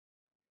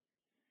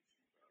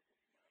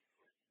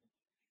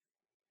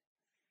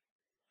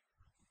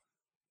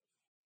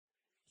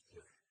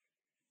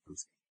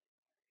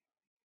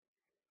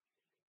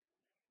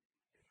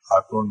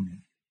خاتون نے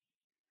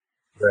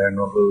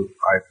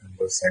آیت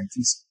نمبر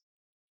 37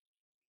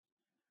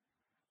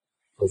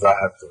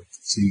 وضاحت اور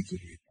تفصیل کے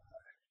لیے کہا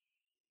ہے.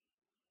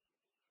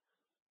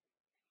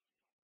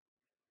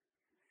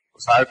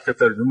 اس آیت کا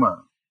ترجمہ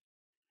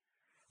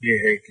یہ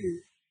ہے کہ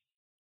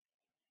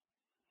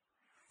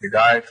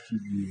ہدایت کے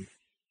لیے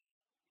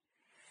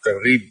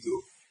ترغیب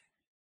دو،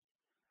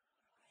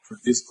 پھر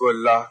جس کو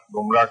اللہ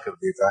گمراہ کر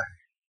دیتا ہے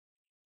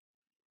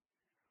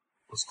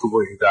اس کو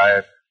وہ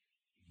ہدایت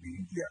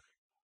نہیں دیا،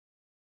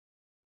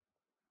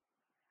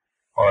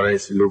 اور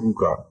ایسے لوگوں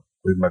کا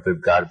کوئی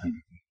مددگار بھی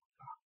نہیں.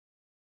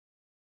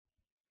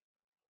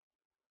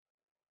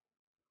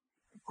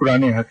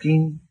 قرآن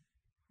حکیم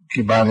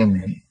کے بارے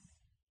میں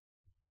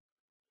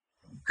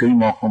کئی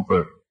موقعوں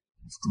پر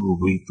گفتگو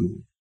ہوئی تو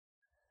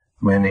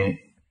میں نے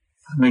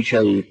ہمیشہ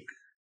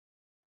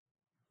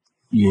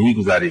یہی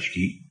گزارش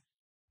کی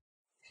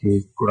کہ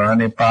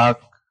قرآن پاک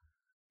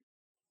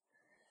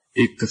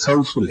ایک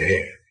تسلسل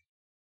ہے.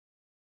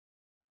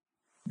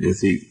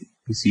 جیسے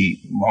کسی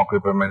موقع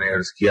پر میں نے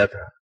عرض کیا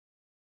تھا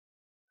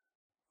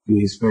کہ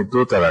اس میں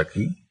دو طرح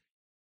کی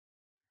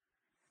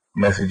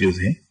میسیجز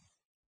ہیں،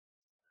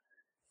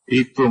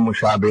 ایک تو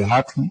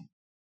مشابہات ہیں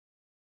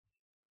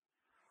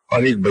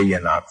اور ایک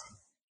بیانات ہیں.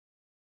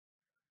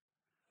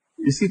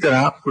 اسی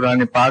طرح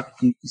قرآن پاک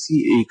کی کسی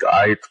ایک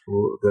آیت کو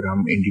اگر ہم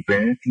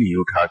انڈیپینڈنٹلی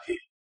اٹھا کے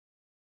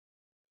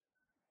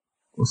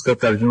اس کا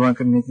ترجمہ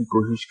کرنے کی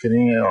کوشش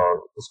کریں اور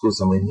اس کو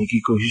سمجھنے کی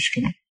کوشش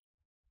کریں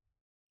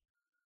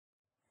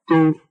تو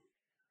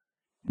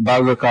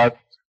بعض اوقات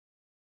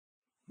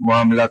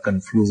معاملہ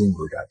کنفیوزنگ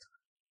ہو جاتا.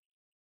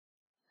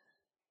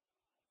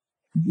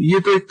 یہ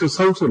تو ایک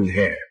تسلسل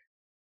ہے،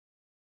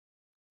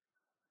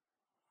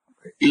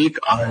 ایک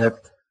آیت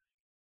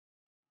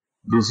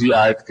دوسری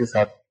آیت کے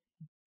ساتھ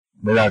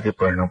ملا کے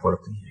پڑھنا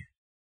پڑتی ہے.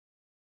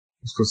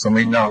 اس کو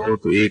سمجھنا ہو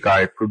تو ایک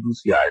آیت کو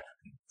دوسری آیت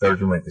کے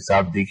ترجمے کے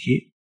ساتھ دیکھیے.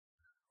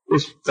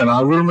 اس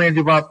تناظر میں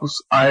جب آپ اس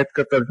آیت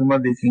کا ترجمہ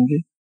دیکھیں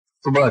گے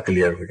تو بڑا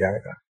کلیئر ہو جائے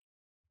گا.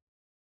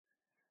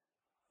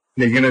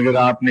 لیکن اگر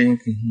آپ نے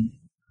کہیں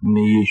ہم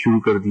نے یہ شروع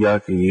کر دیا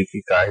کہ ایک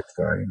ایک آیت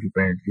کا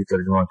انڈیپینڈنٹلی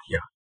ترجمہ کیا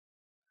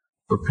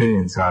تو پھر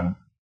انسان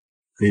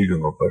کئی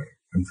جگہوں پر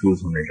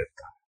کنفیوز ہونے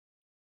لگتا.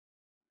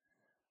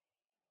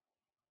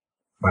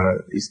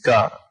 اس کا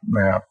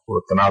میں آپ کو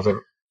تناظر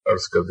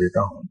عرض کر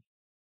دیتا ہوں.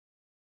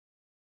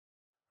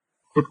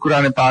 خود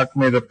قرآن پاک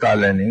میں رب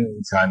تعالیٰ نے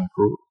انسان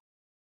کو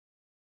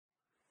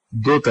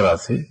دو طرح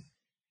سے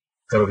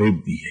ترغیب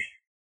دی ہے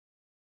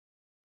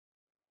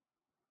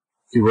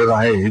کہ وہ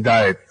راہ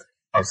ہدایت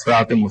اور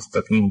صراط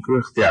مستقیم کو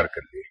اختیار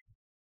کر لے.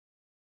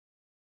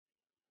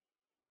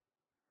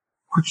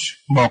 کچھ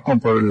موقعوں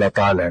پر اللہ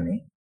تعالیٰ نے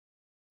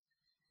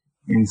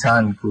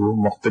انسان کو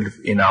مختلف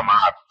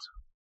انعامات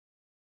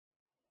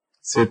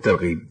سے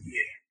ترغیب دی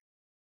ہے.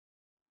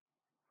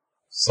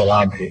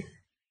 ثواب ہے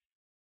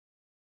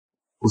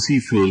اسی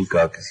فعل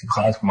کا کسی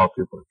خاص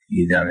موقع پر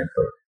کیے جانے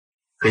پر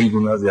کئی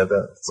گنا زیادہ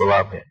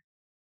ثواب ہے.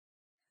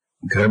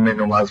 گھر میں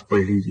نماز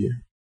پڑھ لیجئے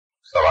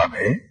ثواب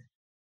ہے،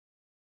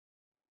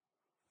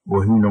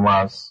 وہی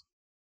نماز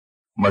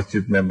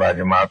مسجد میں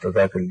باجماعت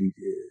ادا کر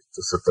لیجئے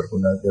تو 70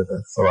 گنا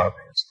زیادہ ثواب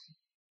ہے.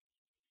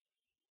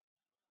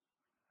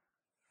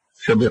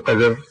 شب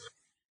قدر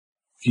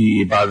کی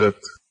عبادت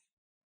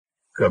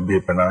کا بے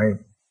پناہ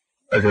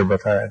اجر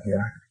بتایا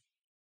گیا ہے.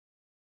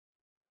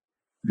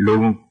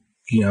 لوگوں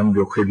کی ہم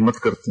جو خدمت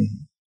کرتے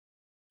ہیں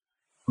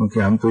کیونکہ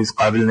ہم تو اس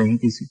قابل نہیں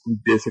کسی کو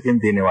دے سکیں،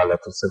 دینے والا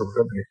تو صرف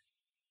رب ہے.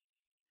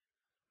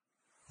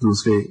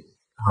 دوسرے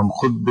ہم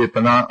خود بے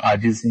پناہ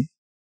عاجز ہیں،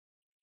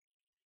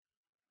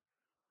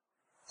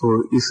 تو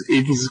اس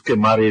عجز کے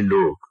مارے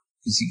لوگ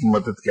کسی کی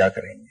مدد کیا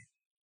کریں گے؟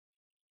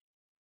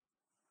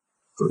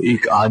 تو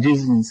ایک عاجز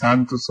انسان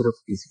تو صرف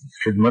کسی کی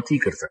خدمت ہی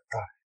کر سکتا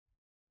ہے،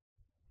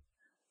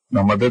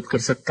 نہ مدد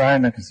کر سکتا ہے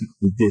نہ کسی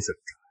کو دے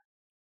سکتا ہے.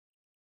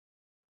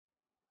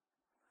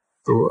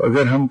 تو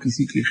اگر ہم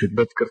کسی کی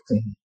خدمت کرتے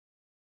ہیں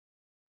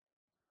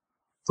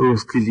تو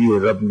اس کے لیے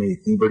رب نے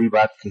اتنی بڑی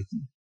بات کہہ دی،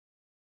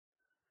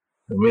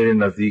 تو میرے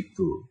نزدیک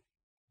تو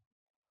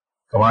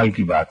کمال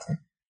کی بات ہے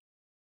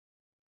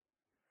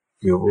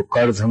کہ وہ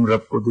قرض ہم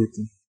رب کو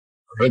دیتے ہیں،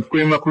 رب کو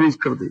ہی مقروض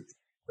کر دیتے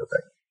ہیں.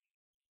 بتائیے،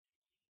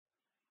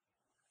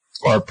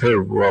 اور پھر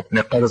وہ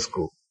اپنے قرض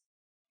کو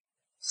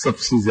سب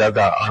سے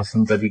زیادہ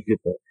آسان طریقے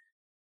پر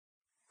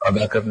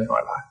ادا کرنے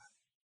والا ہے.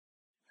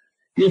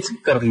 یہ سب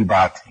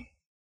ترغیبات ہیں،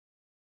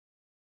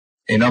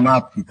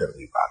 انعامات کی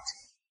ترغیبات ہیں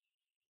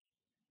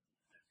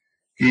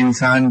کہ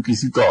انسان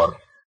کسی طور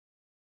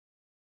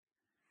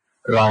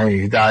راہ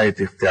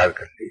ہدایت اختیار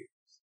کر لے،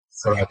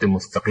 صراط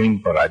مستقیم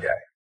پر آ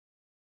جائے،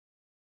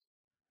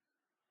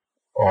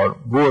 اور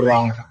وہ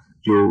راہ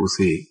جو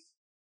اسے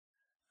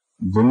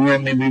دنیا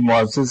میں بھی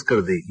معزز کر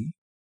دے گی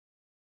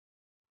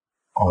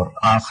اور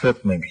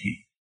آخرت میں بھی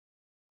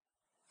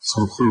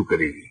سرخرو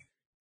کرے گی،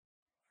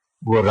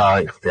 وہ راہ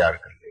اختیار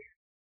کر لے.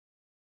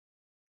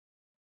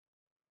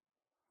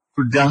 تو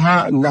جہاں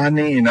اللہ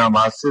نے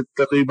انعامات سے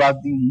ترغیبات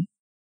دی ہیں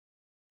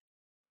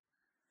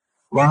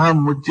وہاں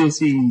مجھ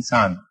جیسی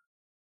انسان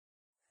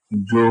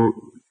جو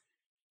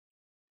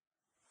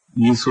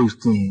یہ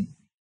سوچتے ہیں،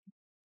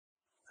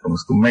 کم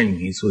از کم میں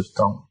یہی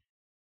سوچتا ہوں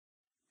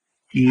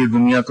کہ یہ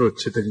دنیا تو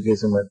اچھے طریقے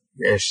سے میں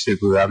عیش سے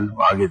گزار لوں،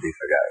 آگے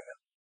دیکھا جائے گا.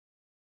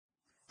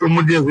 تو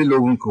مجھے بھی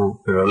لوگوں کو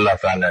پھر اللہ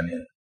تعالیٰ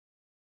نے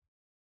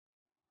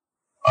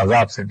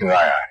عذاب سے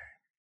ڈرایا ہے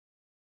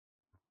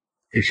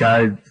کہ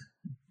شاید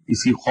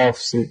اسی خوف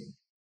سے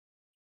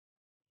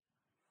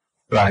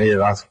راہ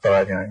راست پر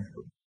آ جائیں.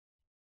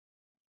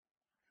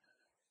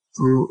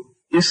 تو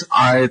اس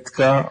آیت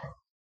کا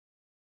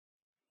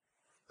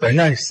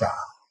پہلا حصہ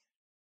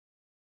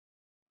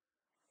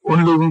ان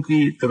لوگوں کی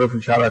طرف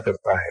اشارہ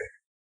کرتا ہے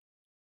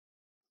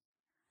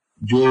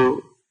جو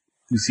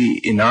کسی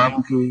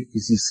انعام کے،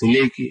 کسی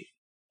صلے کے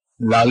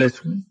لالچ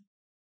میں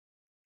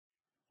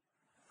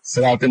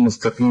صراط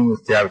مستقیم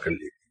اختیار کر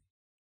لیتے.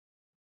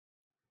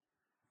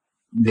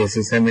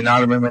 جیسے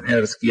سیمینار میں نے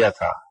عرض کیا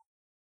تھا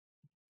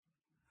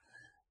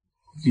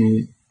کہ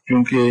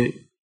کیونکہ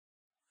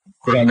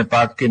قرآن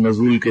پاک کے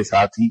نزول کے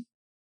ساتھ ہی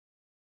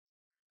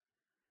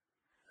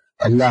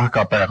اللہ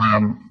کا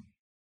پیغام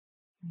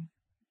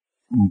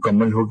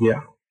مکمل ہو گیا،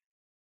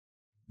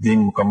 دین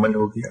مکمل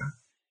ہو گیا،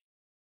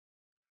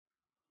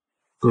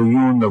 تو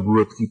یوں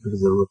نبوت کی پھر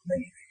ضرورت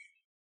نہیں ہے.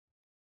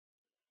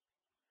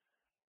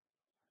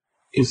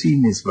 اسی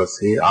نسبت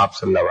سے آپ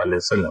صلی اللہ علیہ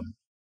وسلم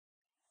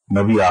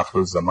نبی آخر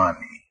الزمان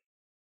ہیں.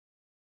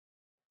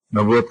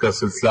 نبوت کا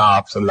سلسلہ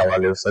آپ صلی اللہ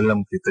علیہ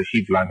وسلم کی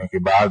تشریف لانے کے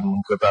بعد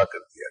منقطع کر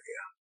دیا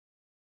گیا،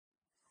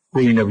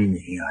 کوئی نبی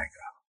نہیں آئے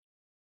گا.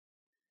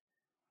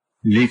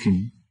 لیکن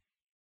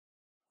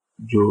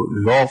جو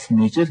لا آف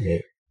نیچر ہے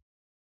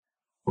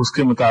اس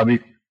کے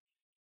مطابق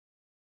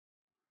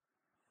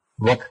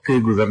وقت کے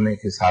گزرنے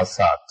کے ساتھ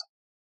ساتھ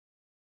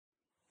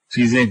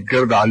چیزیں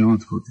گرد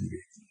آلود ہوتی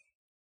رہتی،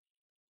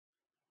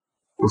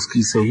 اس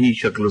کی صحیح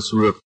شکل و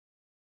صورت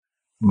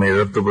میں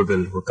رد و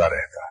بدل ہوتا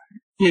رہتا ہے.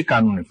 یہ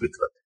قانون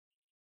فطرت ہے.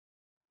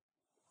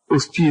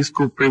 اس چیز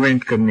کو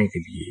پریونٹ کرنے کے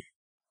لیے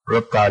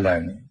رب تعالیٰ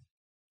نے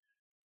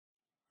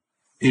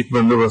ایک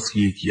بندوبست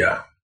یہ کیا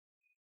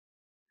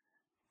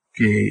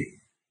کہ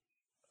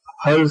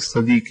ہر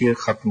صدی کے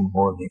ختم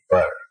ہونے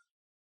پر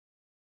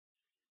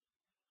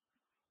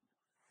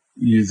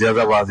یہ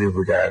زیادہ واضح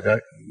ہو جائے گا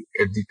کہ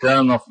at the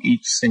turn of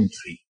each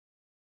century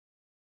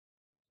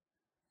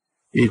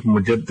ایک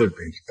مجدد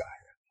بھیجتا ہے،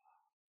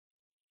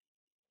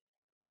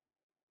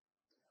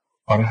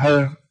 اور ہر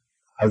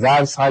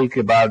 1000 سال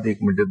کے بعد ایک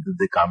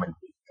مجدد کامل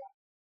بھیجتا ہے.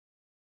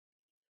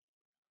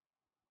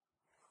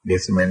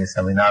 جیسے میں نے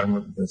سیمینار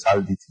میں مثال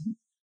دی تھی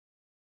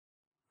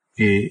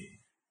کہ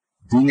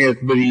دین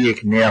اکبری ایک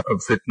نیا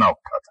فتنہ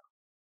اٹھا تھا،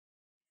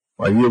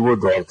 اور یہ وہ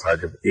دور تھا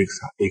جب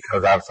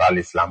 1000 سال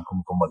اسلام کو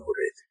مکمل ہو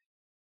رہے تھے.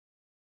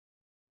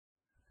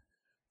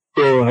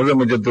 تو حضرت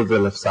مجدد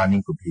الافسانی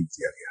کو بھیج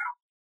دیا گیا.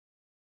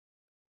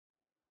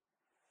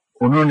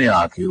 انہوں نے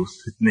آ کے اس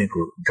فتنے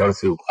کو جڑ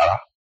سے اکھاڑا.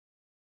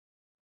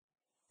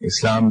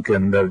 اسلام کے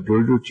اندر جو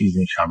جو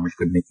چیزیں شامل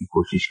کرنے کی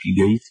کوشش کی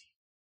گئی تھی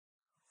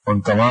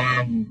ان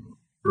تمام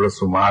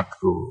رسومات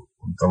کو،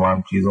 ان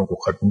تمام چیزوں کو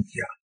ختم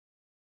کیا،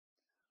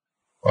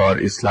 اور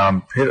اسلام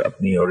پھر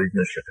اپنی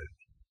اوریجنل شکل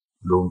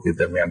لوگوں کے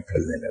درمیان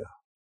پھیلنے لگا.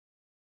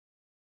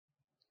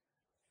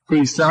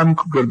 تو اسلام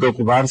کو گرد و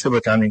غبار سے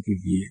بچانے کے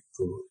لیے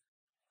تو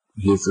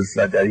یہ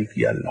سلسلہ جاری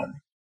کیا اللہ نے.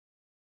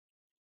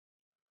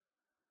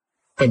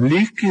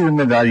 تبلیغ کی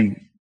ذمہ داری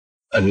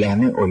اللہ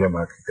نے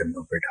علماء کے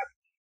کندھوں پہ ڈالی.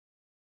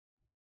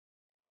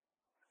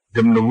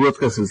 جب نبوت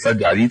کا سلسلہ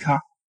جاری تھا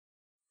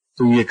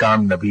تو یہ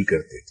کام نبی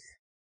کرتے تھے،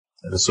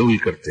 رسول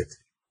کرتے تھے،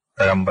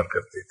 پیغمبر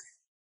کرتے تھے.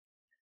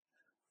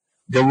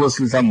 جب وہ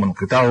سلسلہ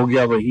منقطع ہو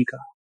گیا وحی کا،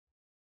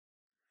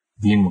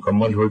 دین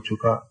مکمل ہو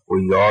چکا،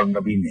 کوئی اور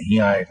نبی نہیں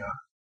آئے گا،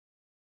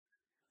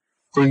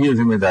 تو یہ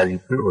ذمہ داری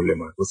پھر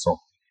علماء کو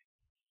سونپ.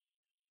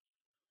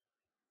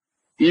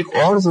 ایک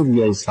اور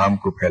ذریعہ اسلام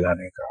کو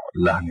پھیلانے کا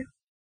اللہ نے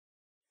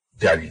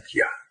جاری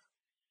کیا،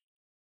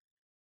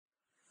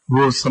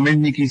 وہ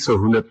سمجھنے کی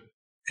سہولت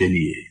کے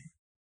لیے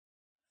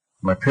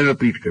میں پھر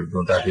رپیٹ کر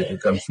دوں تاکہ کوئی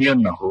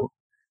کنفیوژن نہ ہو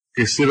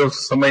کہ صرف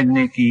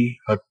سمجھنے کی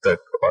حد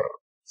تک اور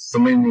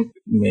سمجھنے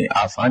میں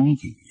آسانی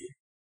کے لیے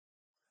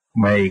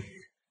میں ایک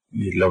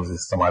یہ لفظ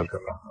استعمال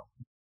کر رہا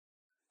ہوں،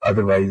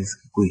 ادروائز اس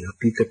کی کوئی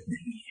حقیقت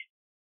نہیں ہے.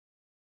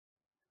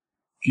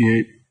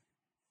 کہ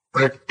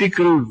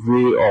پریکٹیکل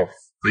وے آف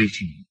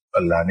پریچنگ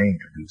اللہ نے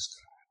انٹروڈیوس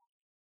کرا.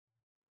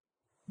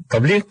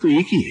 تبلیغ تو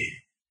ایک ہی ہے،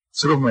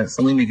 صرف میں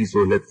سمجھنے کی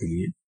سہولت کے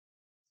لیے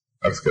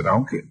عرض کر رہا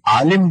ہوں کہ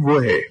عالم وہ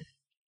ہے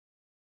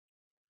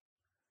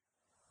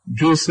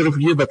جو صرف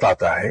یہ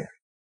بتاتا ہے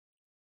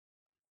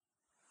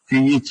کہ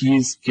یہ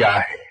چیز کیا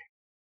ہے،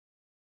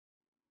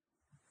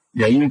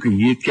 یا یوں کہ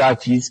یہ کیا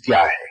چیز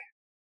کیا ہے،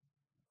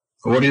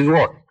 واٹ از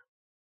واٹ.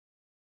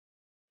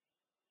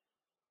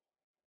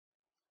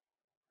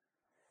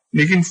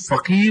 لیکن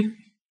فقیر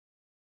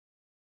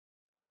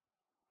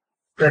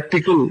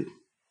پریکٹیکل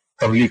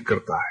تبلیغ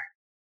کرتا ہے.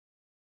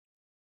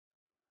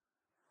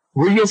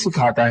 وہ یہ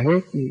سکھاتا ہے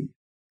کہ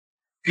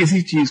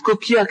کسی چیز کو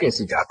کیا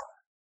کیسے جاتا ہے.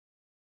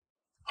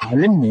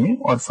 عالم میں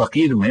اور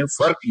فقیر میں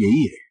فرق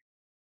یہی ہے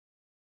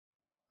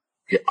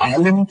کہ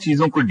عالم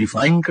چیزوں کو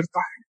ڈیفائن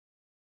کرتا ہے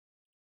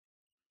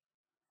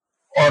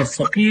اور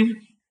فقیر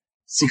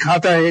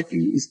سکھاتا ہے کہ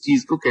اس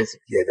چیز کو کیسے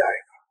کیا جائے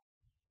گا.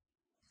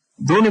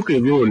 دونوں کے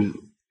رول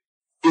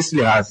اس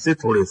لحاظ سے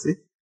تھوڑے سے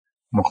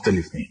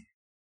مختلف ہیں.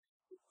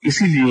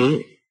 اسی لیے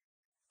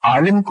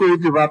عالم کو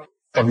جب آپ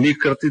تبلیغ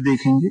کرتے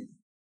دیکھیں گے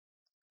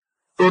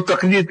تو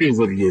تقریر کے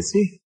ذریعے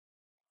سے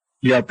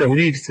یا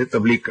تحریر سے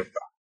تبلیغ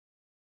کرتا.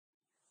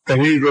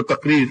 تحریر و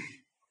تقریر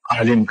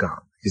عالم کا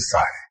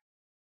حصہ ہے.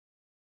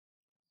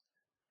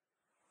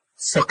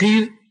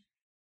 فقیر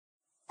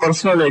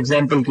پرسنل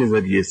ایگزامپل کے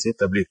ذریعے سے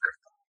تبلیغ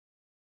کرتا.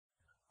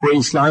 وہ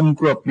اسلام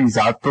کو اپنی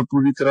ذات پر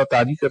پوری طرح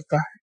طاری کرتا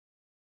ہے.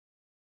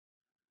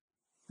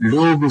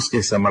 لوگ اس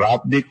کے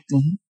ثمرات دیکھتے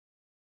ہیں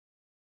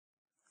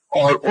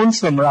اور ان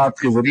ثمرات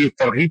کے ذریعے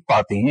ترغیب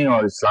پاتے ہیں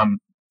اور اسلام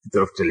کی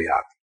طرف چلے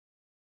آتے ہیں.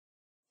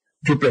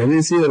 جو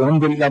پہلے سے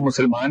الحمدللہ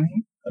مسلمان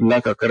ہیں، اللہ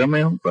کا کرم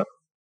ہے ان پر،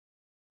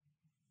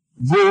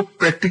 وہ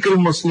پریکٹیکل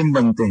مسلم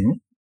بنتے ہیں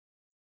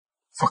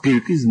فقیر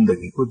کی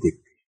زندگی کو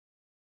دیکھتے ہیں.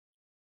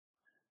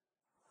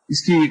 اس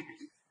کی ایک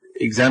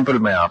ایگزامپل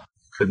میں آپ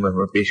خدمت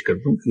میں پیش کر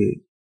دوں کہ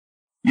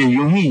یہ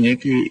یوں ہی ہے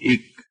کہ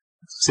ایک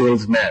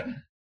سیلز مین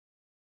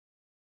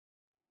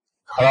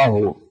کھڑا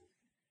ہو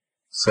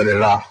سر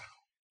راہ،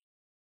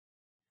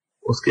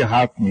 اس کے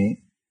ہاتھ میں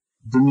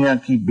دنیا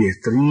کی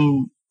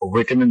بہترین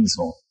وٹامنس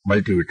ہوں،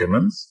 ملٹی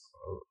وٹامنس،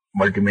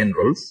 ملٹی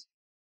منرلس،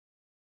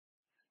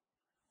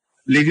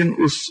 لیکن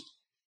اس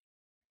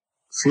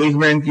سیلز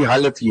مین کی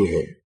حالت یہ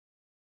ہے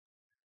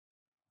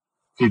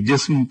کہ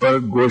جسم پر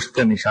گوشت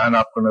کا نشان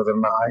آپ کو نظر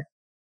نہ آئے،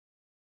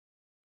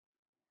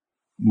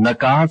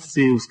 نکاح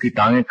سے اس کی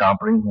ٹانگیں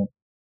کانپ رہی ہوں،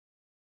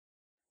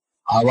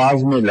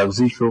 آواز میں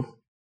لغزش ہو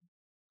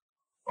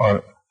اور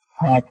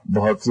ہاتھ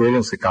بہت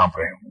زوروں سے کانپ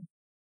رہے ہوں.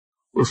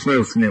 اس میں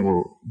اس نے وہ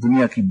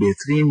دنیا کی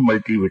بہترین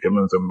ملٹی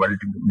وٹامنس اور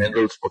ملٹی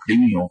منرلس پکڑی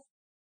ہوئی ہوں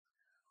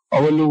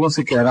اور وہ لوگوں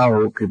سے کہہ رہا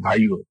ہو کہ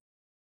بھائیو،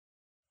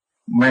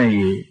 میں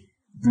یہ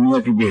دنیا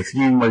کی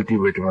بہترین ملٹی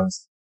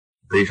وٹامنس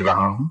دیکھ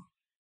رہا ہوں،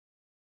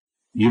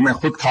 یہ میں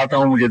خود کھاتا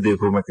ہوں، مجھے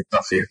دیکھو میں کتنا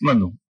صحت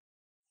مند ہوں،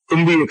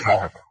 تم بھی یہ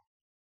کھایا کرو.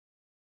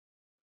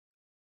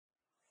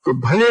 تو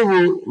بھلے وہ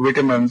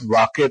وٹامنس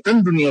واقعتاً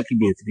دنیا کی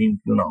بہترین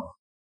کیوں نہ ہو،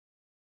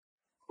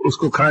 اس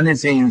کو کھانے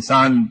سے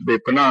انسان بے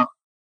پناہ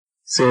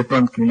صحت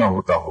مند کیوں نہ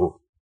ہوتا ہو،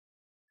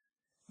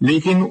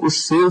 لیکن اس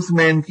سیلز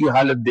مین کی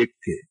حالت دیکھ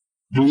کے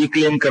جو یہ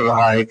کلیم کر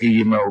رہا ہے کہ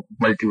یہ میں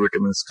ملٹی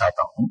وٹامنس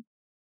کھاتا ہوں،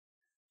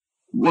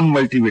 ان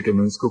ملٹی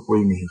وٹامنس کو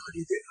کوئی نہیں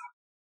خریدے گا.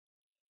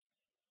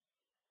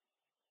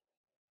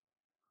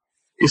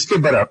 اس کے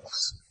برعکس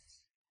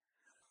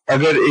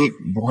اگر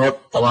ایک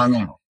بہت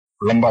توانا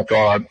لمبا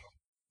چوڑا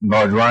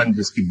نوجوان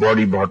جس کی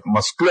باڈی بہت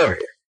مسکولر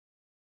ہے،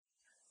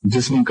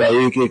 جسم کا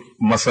ایک ایک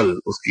مسل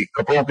اس کی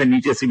کپڑوں کے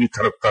نیچے سے بھی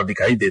تھرکتا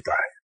دکھائی دیتا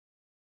ہے،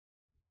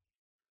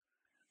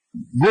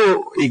 وہ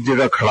ایک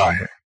جگہ کھڑا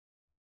ہے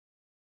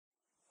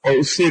اور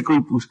اس سے کوئی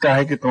پوچھتا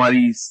ہے کہ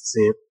تمہاری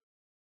صحت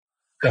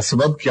کا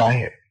سبب کیا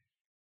ہے،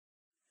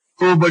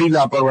 تو وہ بڑی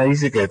لاپرواہی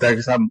سے کہتا ہے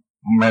کہ صاحب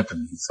میں تو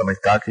نہیں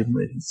سمجھتا کہ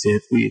میری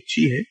صحت کوئی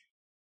اچھی ہے،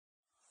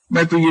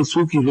 میں تو یہ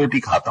سوکھی روٹی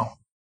کھاتا ہوں.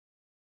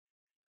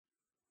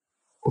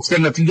 اس کا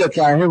نتیجہ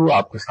کیا ہے وہ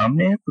آپ کے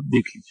سامنے ہے، خود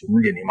دیکھ لیجیے،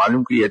 مجھے نہیں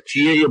معلوم کہ یہ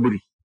اچھی ہے یا بری.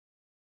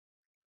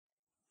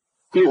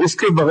 تو اس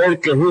کے بغیر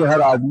کہے ہر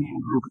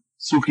آدمی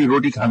سوکھی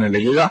روٹی کھانے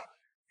لگے گا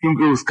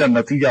کیونکہ اس کا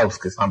نتیجہ اس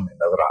کے سامنے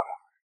نظر آ رہا ہے.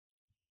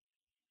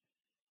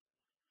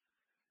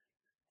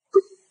 تو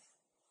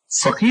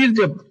فقیر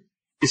جب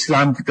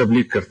اسلام کی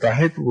تبلیغ کرتا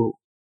ہے تو وہ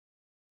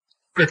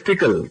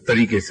پریکٹیکل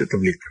طریقے سے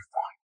تبلیغ کرتا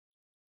ہے،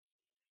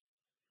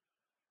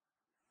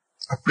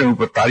 اپنے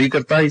اوپر طاری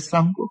کرتا ہے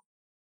اسلام کو،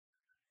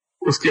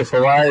 اس کے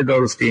فوائد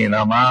اور اس کے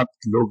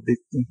انعامات لوگ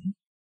دیکھتے ہیں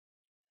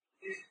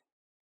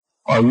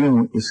اور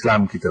یوں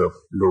اسلام کی طرف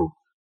لوگ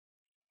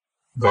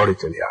دوڑے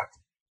چلے آتے.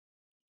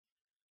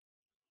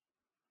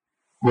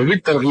 وہ بھی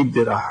ترغیب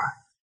دے رہا ہے.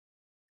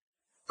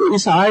 تو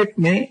اس آیت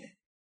میں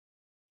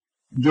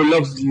جو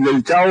لفظ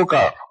للچاؤ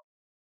کا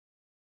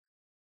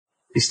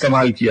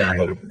استعمال کیا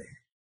ہے رب نے،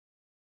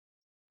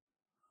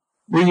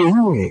 وہ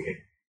یہی ہے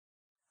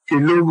کہ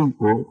لوگوں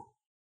کو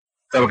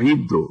ترغیب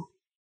دو،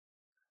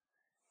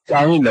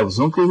 چاہے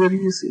لفظوں کے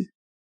ذریعے سے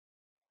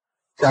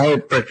چاہے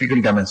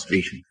پریکٹیکل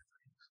ڈیمونسٹریشن،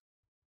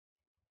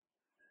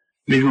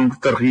 لیکن ان کو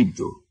ترغیب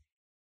دو.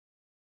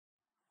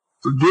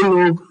 تو جو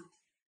لوگ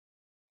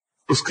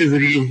اس کے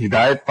ذریعے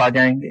ہدایت پا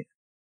جائیں گے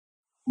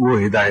وہ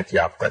ہدایت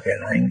یافتہ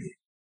کہلائیں گے،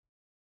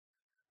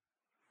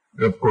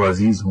 رب کو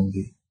عزیز ہوں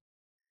گے.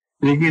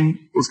 لیکن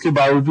اس کے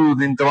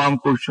باوجود، ان تمام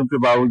کوششوں کے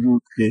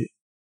باوجود کہ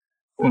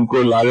ان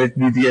کو لالچ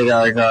بھی دیا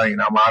جائے گا،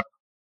 انعامات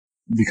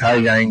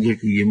دکھائے جائیں گے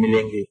کہ یہ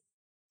ملیں گے،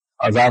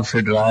 عذاب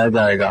سے ڈرایا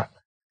جائے گا،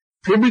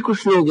 پھر بھی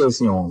کچھ لوگ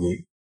ایسے ہوں گے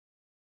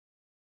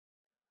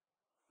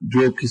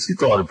جو کسی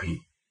طور بھی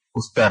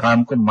اس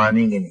پیغام کو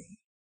مانیں گے نہیں.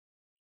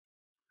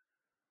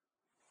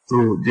 تو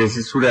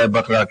جیسے سورہ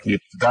بقرہ کی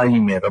ابتدائی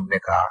میں رب نے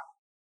کہا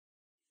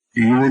کہ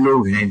یہ وہ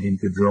لوگ ہیں جن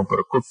کے دلوں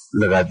پر قفل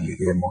لگا دیے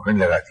گئے، مہریں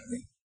لگا دی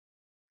گئی،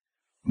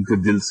 ان کے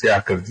دل سیاہ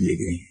کر دیے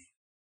گئے ہیں،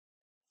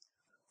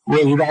 وہ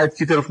ہدایت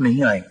کی طرف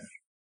نہیں آئیں گے.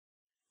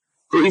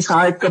 تو اس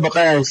آیت کا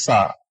بقایا حصہ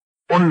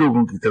ان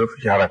لوگوں کی طرف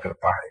اشارہ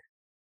کرتا ہے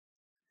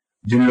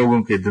जिन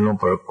लोगों के दिलों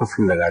पर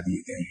कुफ्र लगा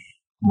दिए गए हैं,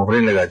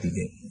 मोहरें लगा दी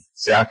गई हैं,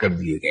 स्याह कर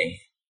दिए गए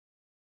हैं,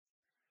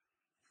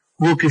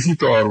 वो किसी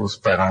तो और उस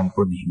पैगाम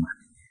को नहीं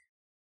मानेंगे।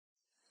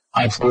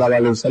 आप सल्लल्लाहु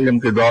अलैहि वसल्लम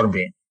के दौर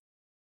में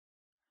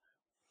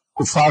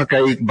कुफार का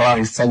एक बड़ा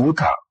हिस्सा वो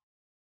था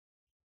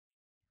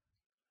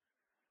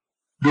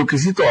जो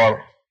किसी तो और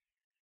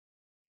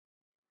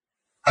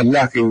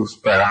अल्लाह के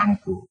उस पैगाम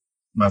को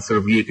न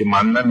सिर्फ ये कि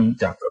मानना नहीं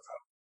चाहता था,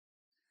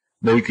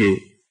 बल्कि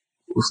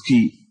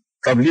उसकी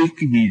तबलीग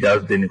की भी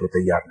इजाजत देने को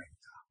तैयार नहीं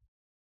था।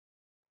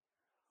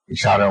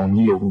 इशारा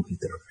उन्हीं लोगों की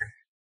तरफ है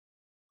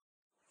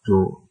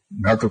जो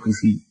न तो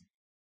किसी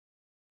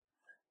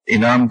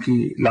इनाम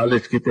की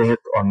लालच के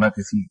तहत और न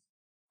किसी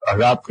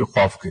अजाब के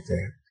खौफ के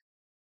तहत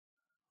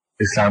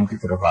इस्लाम की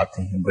तरफ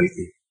आते हैं,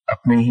 बल्कि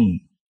अपने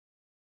ही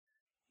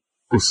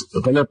उस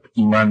गलत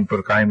ईमान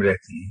पर कायम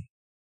रहते हैं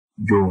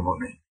जो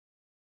उन्होंने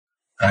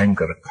कायम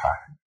कर रखा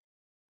है।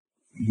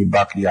 ये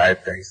बाकी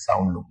आयत का हिस्सा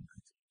उन लोगों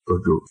तो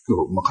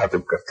जो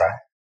मुखातिब करता है।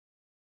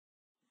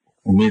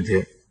 उम्मीद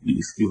है कि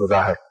इसकी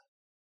वजाहत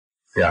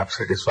से आप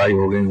सेटिस्फाई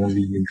हो गए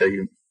होंगे जिनका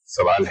ये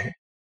सवाल है।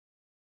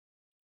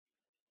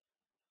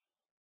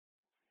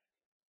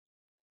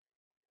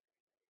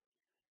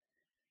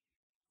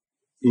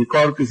 एक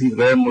और किसी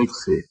गैर मुल्क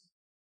से,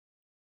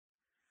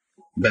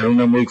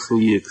 बैरून मुल्क से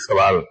ये एक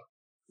सवाल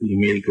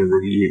ईमेल के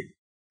जरिए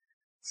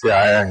से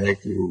आया है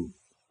कि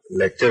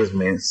लेक्चर्स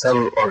में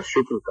सब्र और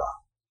शुक्र का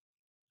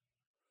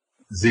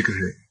जिक्र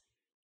है,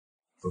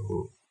 तो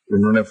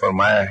इन्होंने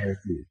फरमाया है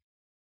कि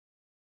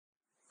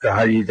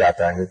कहा यह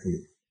जाता है कि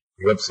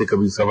रब से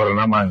कभी सब्र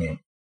ना मांगे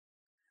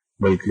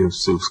बल्कि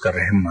उससे उसका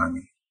रहम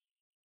मांगे।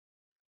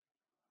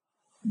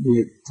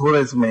 ये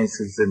थोड़ा सा मैं इस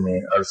सिलसिले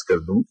में अर्ज कर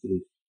दूं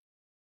कि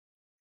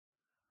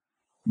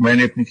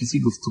मैंने अपनी किसी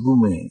गुफ्तगू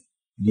में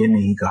ये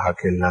नहीं कहा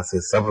कि अल्लाह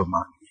से सब्र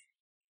मांगे।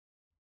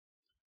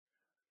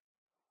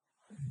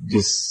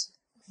 जिस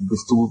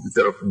गुफ्तगू की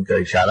तरफ उनका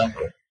इशारा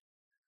है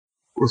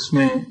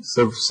उसमें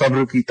सिर्फ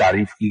सब्र की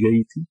तारीफ की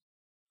गई थी,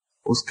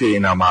 उसके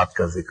इनामात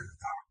का जिक्र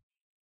था।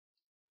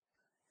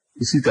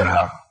 इसी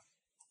तरह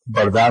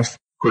बर्दाश्त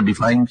को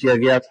डिफाइन किया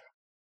गया था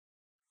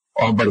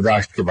और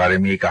बर्दाश्त के बारे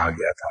में ये कहा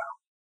गया था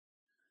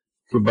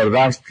कि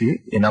बर्दाश्त के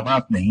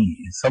इनामात नहीं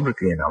है, सब्र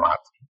के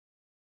इनामात हैं।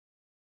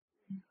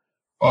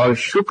 और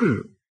शुक्र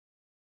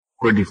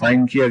को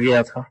डिफाइन किया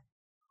गया था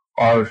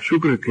और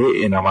शुक्र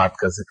के इनामात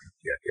का जिक्र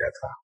किया गया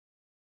था।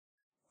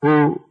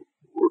 तो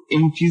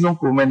इन चीजों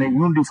को मैंने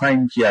यूं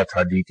डिफाइन किया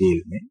था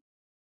डिटेल में।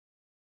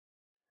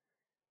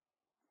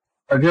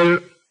 अगर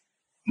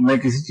मैं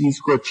किसी चीज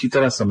को अच्छी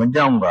तरह समझ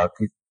जाऊंगा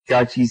कि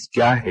क्या चीज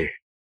क्या है,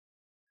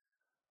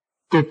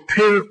 तो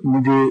फिर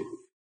मुझे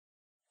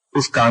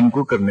उस काम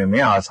को करने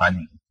में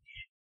आसानी होती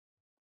है।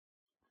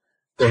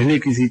 पहले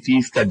किसी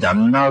चीज का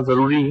जानना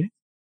जरूरी है,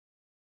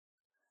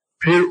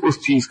 फिर उस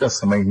चीज का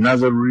समझना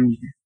जरूरी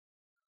है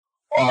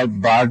और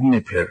बाद में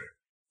फिर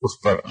उस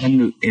पर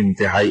अमल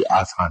इंतहाई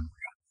आसान हो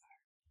जाता है।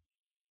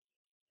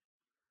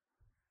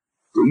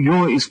 तो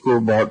यूं इसको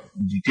बहुत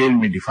डिटेल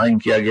में डिफाइन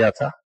किया गया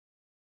था,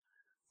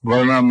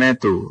 वरना मैं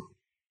तो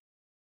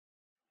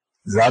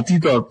जाती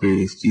तौर पे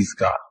इस चीज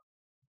का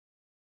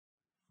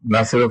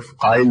न सिर्फ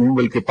कायल हूं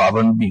बल्कि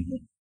पाबंद भी हूं।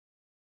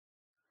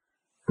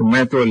 तो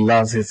मैं तो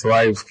अल्लाह से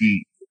सिवाय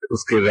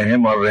उसके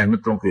रहम और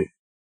रहमतों के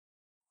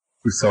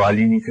कुछ सवाल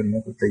ही नहीं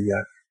करने को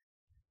तैयार।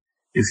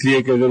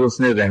 इसलिए कि अगर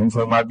उसने रहम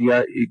फरमा दिया,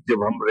 एक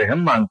जब हम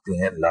रहम मांगते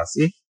हैं अल्लाह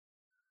से,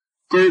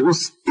 तो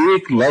उस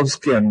एक लफ्ज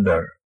के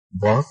अंदर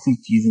बहुत सी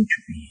चीजें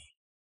छुपी हैं।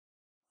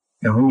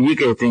 जब हम ये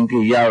कहते हैं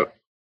कि या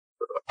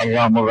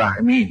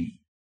अर्हमुर्राहिमीन,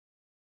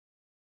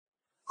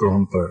 तो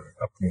हम पर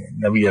अपने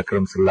नबी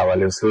अकरम सल्लल्लाहु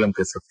अलैहि वसल्लम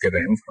के सदके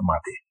रहम फरमा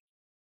दे।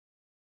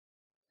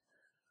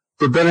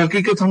 तो दर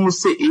हकीकत हम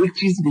उससे एक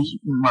चीज नहीं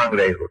मांग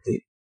रहे होते,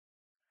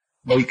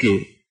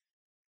 बल्कि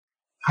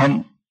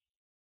हम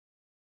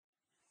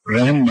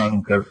रहम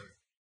मांगकर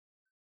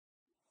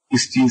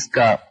इस चीज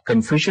का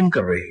कन्फेशन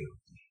कर रहे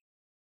होते हैं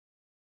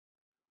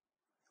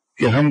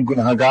कि हम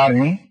गुनाहगार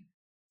हैं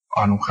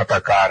और हम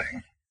खताकार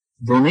हैं।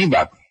 दोनों ही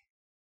बातें,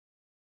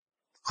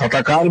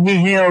 खताकार भी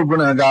हैं और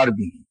गुनाहगार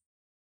भी हैं।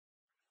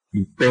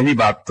 पहली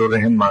बात तो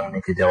रहम मांगने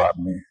के जवाब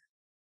में,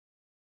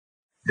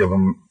 जब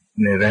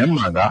हमने रहम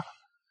मांगा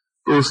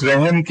तो उस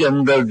रहम के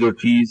अंदर जो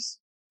चीज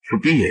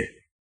छुपी है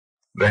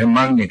रहम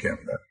मांगने के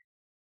अंदर,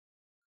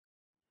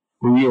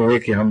 वो ये है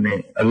कि हमने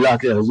अल्लाह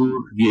के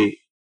हुजूर ये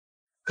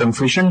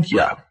कन्फेशन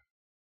किया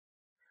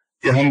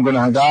कि हम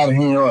गुनाहगार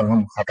हैं और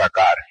हम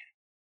खताकार हैं।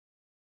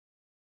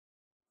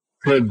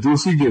 फिर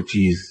दूसरी जो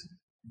चीज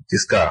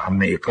जिसका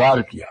हमने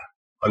इकरार किया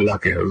अल्लाह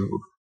के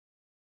हुजूर,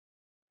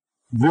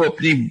 वो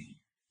अपनी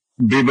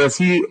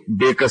बेबसी,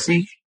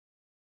 बेकसी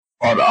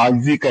और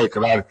आजिज़ी का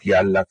इकरार किया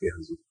अल्लाह के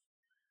हुजूर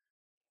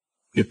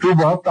कि तू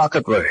बहुत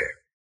ताकतवर है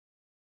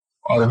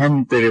और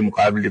हम तेरे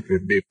मुकाबले पे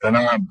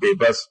बेपनाह,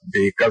 बेबस,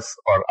 बेकस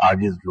और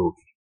आजिज लोग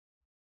हैं।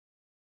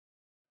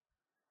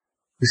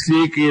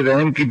 इसलिए कि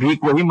रहम की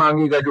भीख वही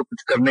मांगेगा जो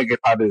कुछ करने के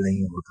काबिल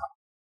नहीं होता,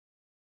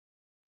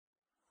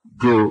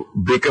 जो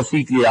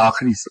बेकसी की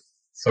आखिरी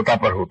सतह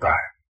पर होता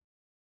है।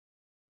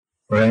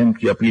 रहम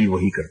की अपील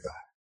वही करता है।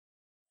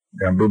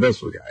 جہاں بے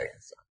بس ہو جائے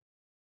انسان،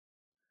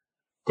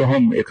 تو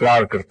ہم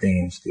اقرار کرتے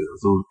ہیں اس کے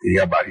حضور کے،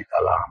 یا باری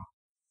تعالیٰ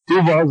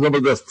تو بہت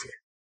زبردست ہے،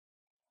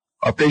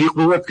 اور تیری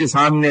قوت کے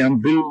سامنے ہم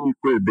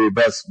بالکل بے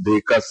بس، بے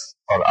کس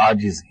اور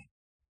عاجز ہیں۔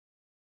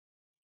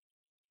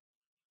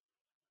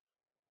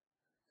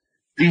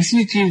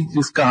 تیسری چیز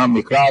جس کا ہم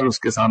اقرار اس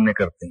کے سامنے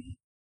کرتے ہیں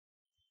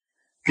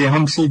کہ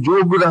ہم سے جو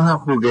گناہ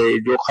ہو گئے،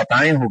 جو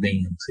خطائیں ہو گئی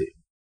ہم سے،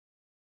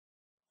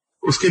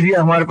 اس کے لیے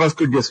ہمارے پاس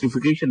کوئی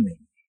جسٹیفیکیشن نہیں،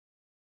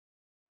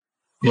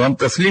 یہ ہم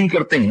تسلیم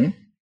کرتے ہیں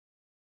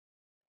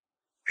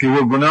کہ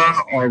وہ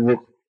گناہ اور وہ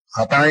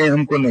خطائیں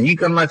ہم کو نہیں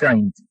کرنا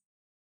چاہیے تھی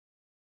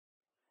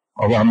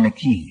اور وہ ہم نے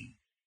کی ہیں۔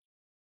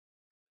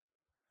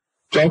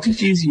 چوتھی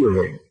چیز یہ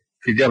ہے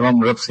کہ جب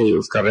ہم رب سے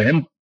اس کا رحم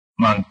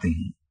مانگتے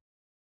ہیں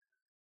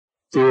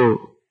تو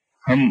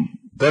ہم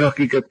در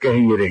حقیقت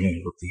کہیں یہ رہے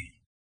ہوتے ہیں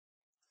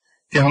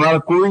کہ ہمارا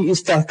کوئی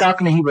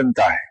استحقاق نہیں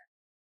بنتا ہے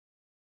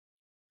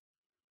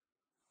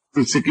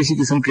تو اس سے کسی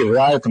قسم کی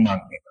رعایت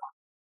مانگنے کا،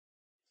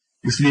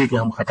 اس لیے کہ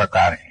ہم خطا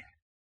کار ہیں۔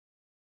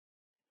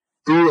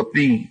 تو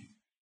اپنی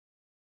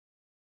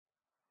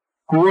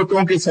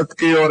قوتوں کے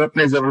صدقے اور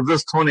اپنے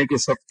زبردست ہونے کے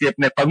صدقے،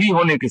 اپنے قوی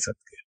ہونے کے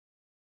صدقے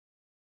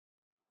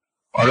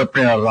اور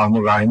اپنے الرحم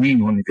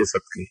الراحمین ہونے کے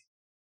صدقے،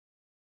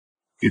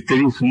 کہ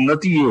تیری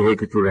سنت ہی یہ ہے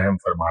کہ تو رحم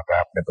فرماتا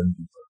ہے اپنے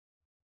بندوں پر،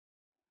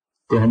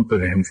 تو ہم پہ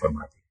رحم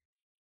فرما دے۔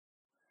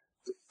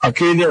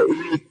 اکیلے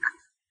ایک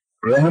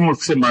رحم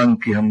اس سے مانگ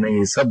کے ہم نے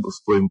یہ سب اس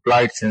کو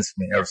امپلائڈ سینس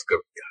میں عرض کر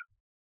دیا،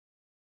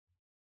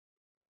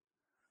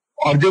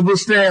 اور جب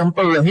اس نے ہم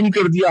پر رحم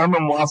کر دیا، ہمیں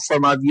معاف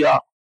فرما دیا،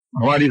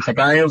 ہماری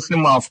خطائیں اس نے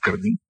معاف کر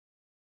دی،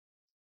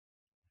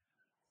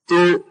 تو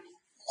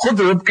خود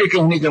رب کے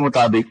کہنے کے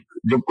مطابق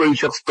جب کوئی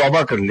شخص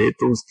توبہ کر لے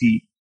تو اس کی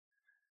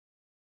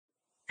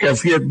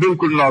کیفیت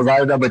بالکل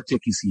نوزائیدہ بچے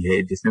کی سی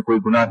ہے جس نے کوئی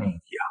گناہ نہیں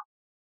کیا۔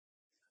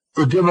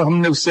 تو جب ہم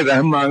نے اس سے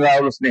رحم مانگا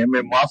اور اس نے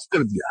ہمیں معاف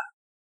کر دیا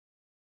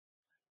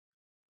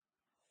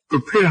تو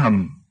پھر ہم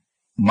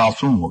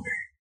معصوم ہو گئے۔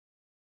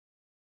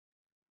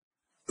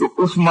 تو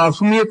اس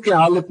معصومیت کی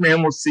حالت میں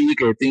ہم اس سے یہ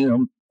کہتے ہیں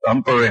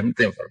ہم پر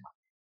رحمتیں فرما،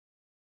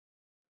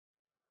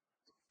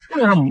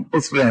 پھر ہم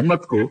اس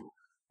رحمت کو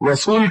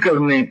وصول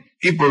کرنے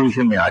کی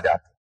پوزیشن میں آ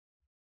جاتے۔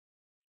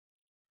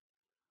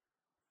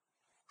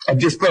 اب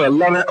جس پر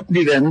اللہ نے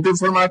اپنی رحمتیں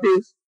فرماتے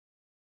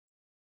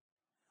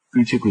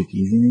پیچھے کوئی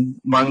چیز ہی نہیں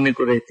مانگنے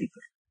کو رہتی،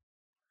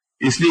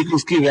 اس لیے کہ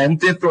اس کی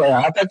رحمتیں تو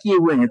احاطہ کیے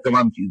ہوئے ہیں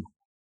تمام چیزوں،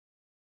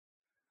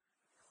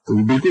 تو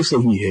یہ بالکل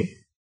صحیح ہے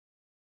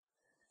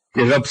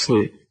کہ رب سے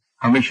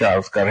ہمیشہ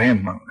اس کا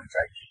رحم مانگنا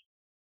چاہیے،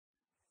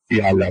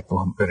 یا اللہ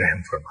تو ہم پہ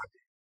رحم فرما دے۔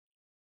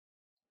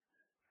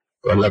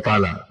 تو اللہ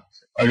تعالیٰ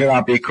اگر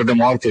آپ ایک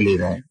قدم اور چلے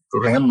جائیں تو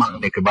رحم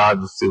مانگنے کے بعد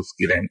اس سے اس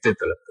کی رحمتیں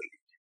طلب کر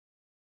لیجیے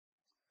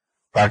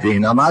تاکہ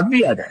انعامات بھی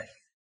آ جائیں،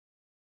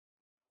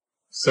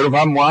 صرف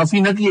آپ معافی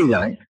نہ کیے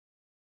جائیں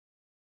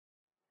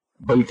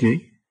بلکہ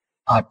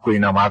آپ کو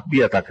انعامات بھی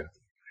عطا کر دیے۔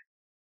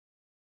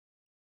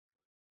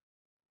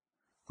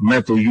 میں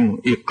تو یوں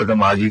ایک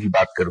قدم آگے کی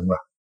بات کروں گا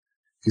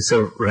کہ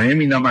صرف رحم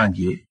ہی نہ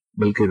مانگیے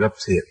بلکہ رب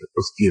سے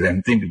اس کی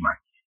رحمتیں بھی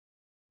مانگیے۔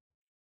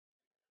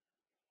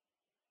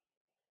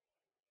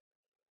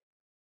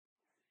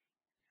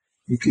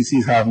 کسی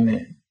صاحب نے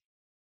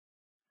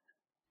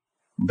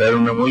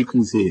بیرون ملک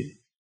سے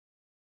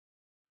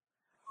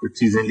کچھ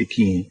چیزیں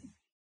لکھی ہیں،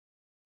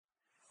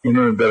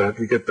 انہوں نے در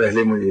حقیقت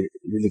پہلے مجھے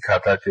یہ لکھا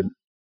تھا کہ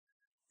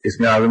اس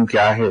میں اعظم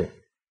کیا ہے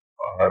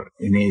اور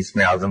انہیں اس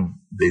میں اعظم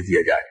دے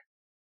دیا جائے،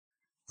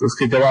 تو اس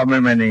کے جواب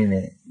میں نے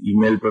انہیں ای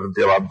میل پر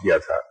جواب دیا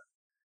تھا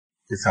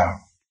کہ صاحب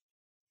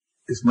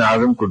اس میں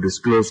اعظم کو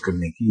ڈسکلوز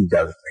کرنے کی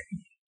اجازت نہیں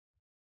ہے۔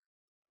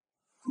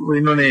 تو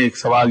انہوں نے ایک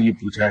سوال یہ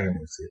پوچھا ہے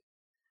مجھ سے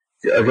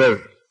کہ اگر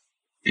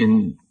ان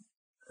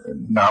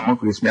ناموں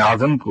کو، اس میں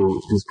اعظم کو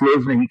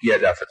ڈسکلوز نہیں کیا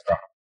جا سکتا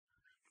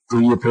تو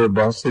یہ پھر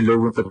بہت سے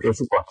لوگوں تک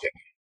کیسے پہنچیں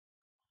گے؟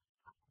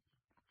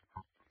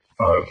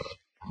 اور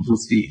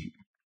دوسری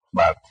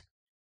بات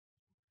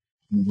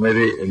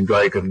میرے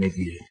انجوائے کرنے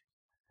کی ہے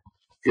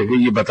کہ اگر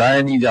یہ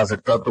بتایا نہیں جا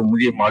سکتا تو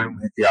مجھے معلوم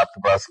ہے کہ آپ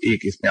کے پاس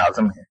ایک اس میں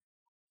اعظم ہے،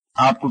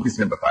 آپ کو کس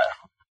نے بتایا؟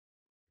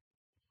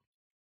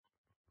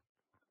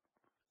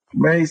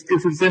 میں اس کے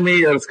سلسلے میں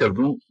یہ عرض کر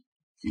دوں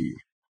کہ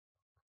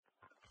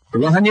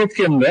روحانیت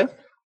کے اندر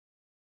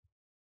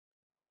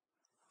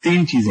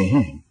تین چیزیں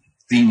ہیں،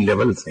 تین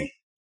لیولز ہیں۔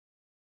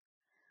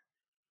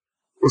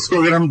 اس کو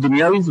اگر ہم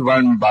دنیاوی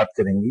زبان میں بات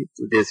کریں گے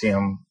تو جیسے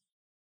ہم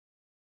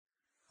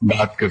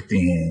بات کرتے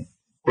ہیں،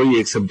 کوئی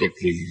ایک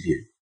سبجیکٹ لے لیجئے،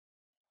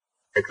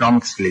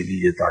 اکنامکس لے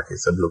لیجئے تاکہ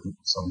سب لوگوں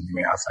کو سمجھ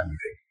میں آسانی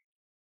رہے،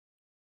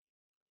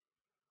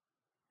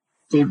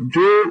 تو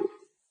جو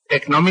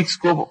اکنامکس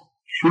کو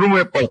شروع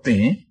میں پڑھتے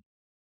ہیں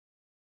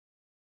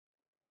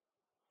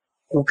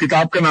وہ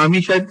کتاب کا نام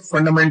ہی شاید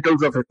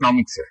فنڈامنٹلز آف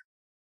اکنامکس ہے،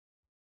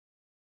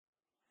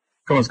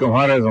 کم از کم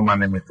ہمارے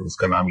زمانے میں تو اس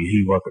کا نام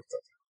یہی ہوا کرتا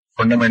تھا،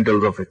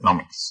 فنڈامنٹلز آف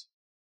اکنامکس۔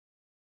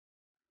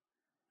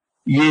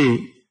 یہ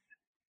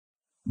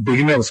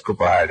بگنرز کو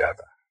پڑھایا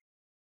جاتا ہے،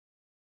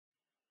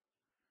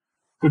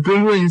 تو پھر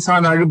وہ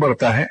انسان آگے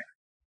بڑھتا ہے،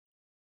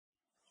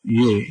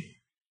 یہ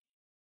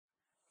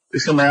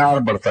اس کا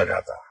معیار بڑھتا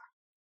جاتا ہے،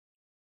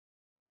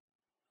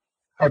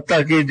 حتیٰ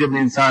کہ جب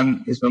انسان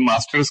اس میں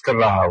ماسٹرز کر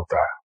رہا ہوتا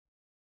ہے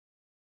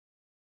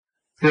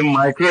پھر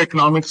مائکرو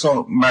اکنامکس اور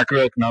میکرو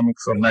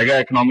اکنامکس اور میگا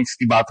اکنامکس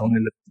کی بات ہونے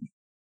لگتی ہے.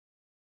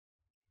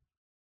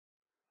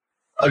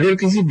 اگر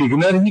کسی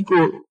بگنر ہی کو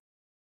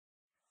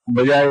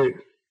بجائے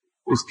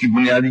اس کی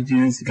بنیادی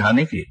چیزیں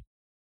سکھانے کے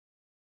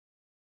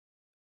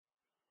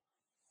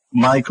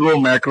مائکرو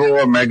میکرو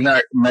اور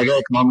میگا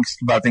اکنامکس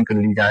کی باتیں کر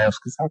لی جائیں اس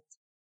کے ساتھ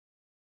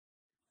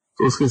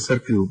تو اس کے سر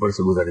کے اوپر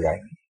سے گزر جائیں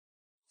گی,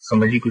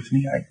 سمجھ ہی کچھ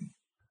نہیں آئے گی,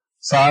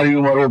 ساری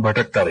عمر وہ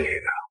بھٹکتا رہے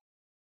گا.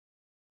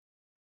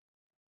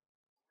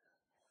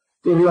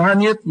 تو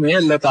روحانیت میں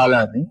اللہ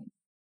تعالیٰ نے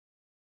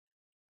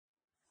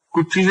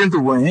کچھ چیزیں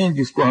تو وہ ہیں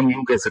جس کو ہم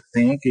یوں کہہ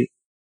سکتے ہیں کہ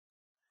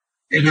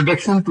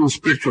introduction to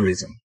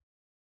spiritualism,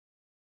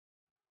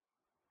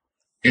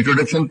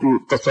 introduction to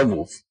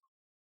تصوف,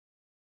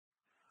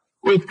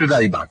 وہ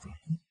ابتدائی بات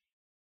ہے.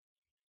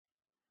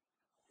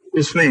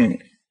 اس میں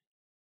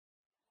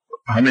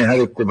ہمیں ہر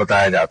ایک کو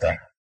بتایا جاتا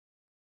ہے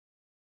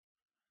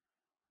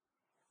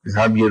کہ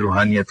صاحب یہ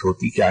روحانیت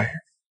ہوتی کیا ہے,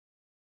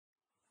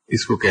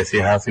 اس کو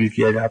کیسے حاصل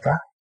کیا جاتا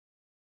ہے,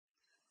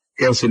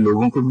 کیسے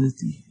لوگوں کو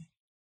ملتی ہے,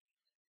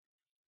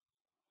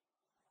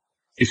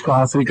 اس کو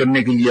حاصل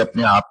کرنے کے لیے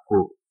اپنے آپ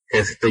کو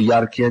کیسے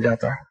تیار کیا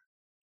جاتا ہے.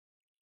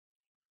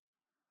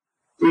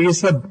 تو یہ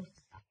سب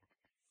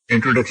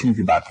انٹروڈکشن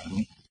کی بات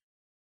نہیں,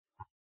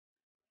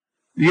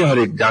 یہ ہر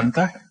ایک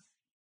جانتا ہے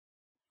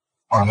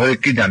اور ہر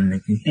ایک کی جاننے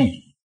کی ہے,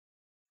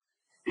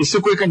 اس سے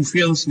کوئی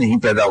کنفیوژن نہیں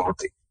پیدا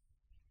ہوتے.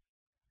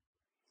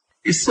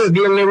 اس سے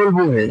اگلا لیول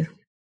وہ ہے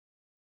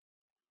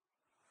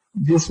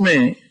جس میں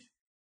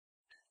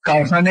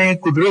کارخانے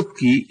قدرت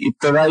کی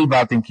ابتدائی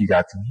باتیں کی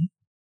جاتی ہیں.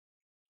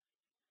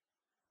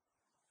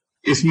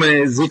 اس میں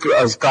ذکر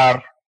اذکار,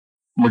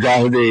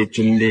 مجاہدے,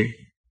 چلے,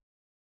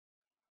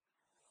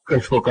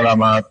 کشف و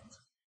کرامات,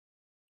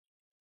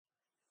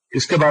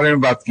 اس کے بارے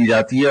میں بات کی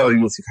جاتی ہے اور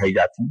یہ سکھائی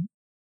جاتی ہے.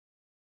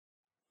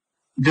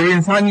 جب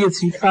انسان یہ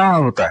سیکھ رہا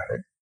ہوتا ہے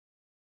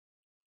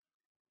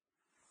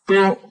تو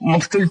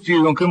مختلف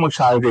چیزوں کے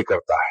مشاہدے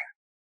کرتا ہے,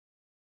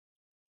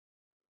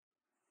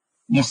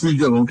 مختلف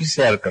جگہوں کی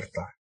سیر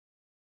کرتا ہے.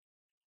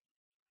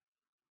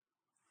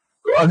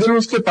 تو اگر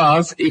اس کے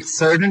پاس ایک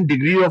سرٹن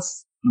ڈگری آف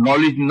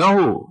نالج نہ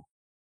ہو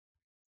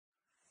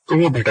تو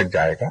وہ بھٹک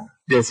جائے گا,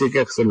 جیسے کہ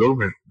اکثر لوگ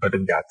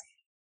بھٹک جاتے ہیں.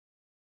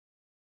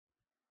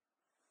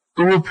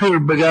 تو وہ پھر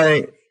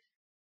بجائے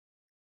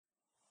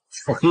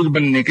فقیر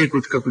بننے کے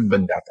کچھ کا کچھ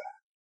بن جاتا ہے,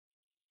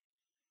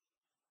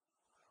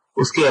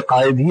 اس کے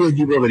عقائد ہی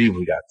عجیب و غریب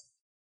ہو جاتے ہیں.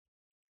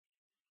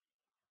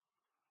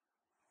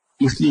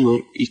 اس لیے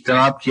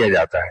اجتناب کیا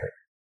جاتا ہے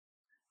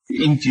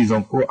کہ ان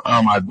چیزوں کو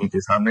عام آدمی کے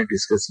سامنے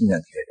ڈسکس ہی نہ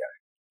کیا جائے,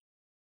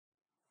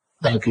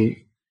 تاکہ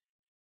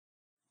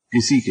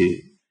کسی کے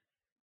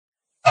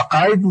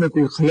عقائد میں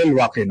کوئی خلل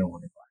واقع نہ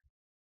ہونے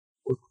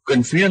پائے,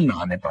 کنفیوژن نہ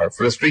آنے پائے,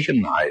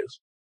 فرسٹریشن نہ آئے اس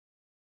میں.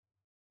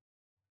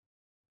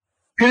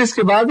 پھر اس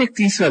کے بعد ایک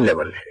تیسرا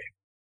لیول ہے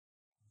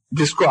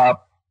جس کو آپ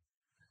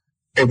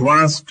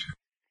ایڈوانسڈ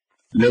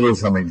لیول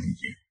سمجھ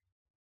لیجیے.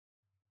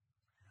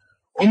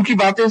 ان کی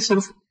باتیں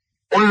صرف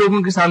ان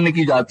لوگوں کے سامنے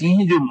کی جاتی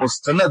ہیں جو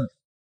مستند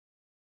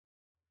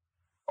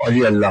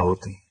اولیاء اللہ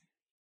ہوتے ہیں,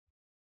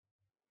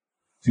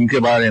 جن کے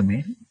بارے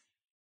میں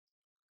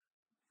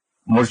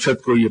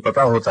مرشد کو یہ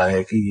پتا ہوتا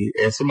ہے کہ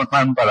یہ ایسے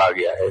مقام پر آ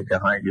گیا ہے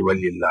جہاں یہ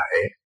ولی اللہ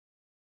ہے,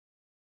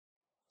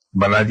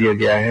 بنا دیا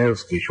گیا ہے,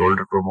 اس کے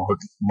شولڈر پر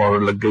مہر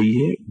لگ گئی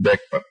ہے,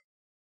 بیک پر,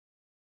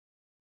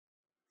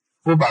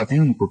 وہ باتیں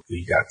ان کو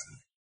کی جاتی ہیں.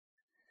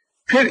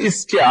 پھر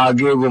اس کے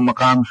آگے وہ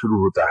مقام شروع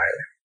ہوتا ہے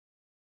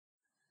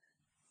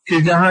کہ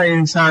جہاں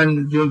انسان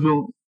جو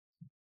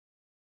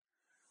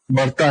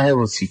بڑھتا ہے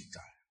وہ سیکھتا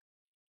ہے,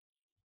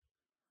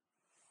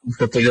 اس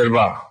کا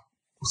تجربہ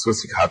اس کو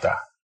سکھاتا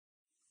ہے,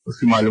 اس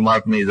کی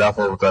معلومات میں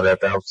اضافہ ہوتا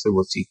رہتا ہے, اس سے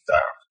وہ سیکھتا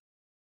ہے.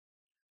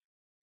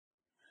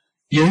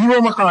 یہی وہ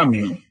مقام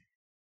ہے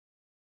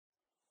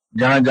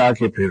جہاں جا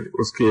کے پھر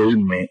اس کے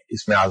علم میں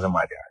اس میں اعظم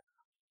آ جائے.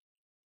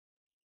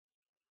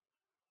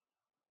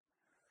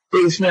 تو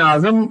اس میں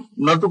اعظم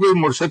نہ تو کوئی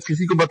مرشد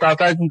کسی کو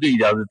بتاتا ہے کیونکہ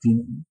اجازت ہی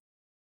نہیں,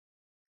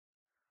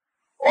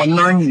 اور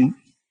نہ ہی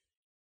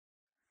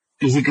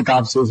کسی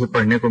کتاب سے اسے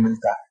پڑھنے کو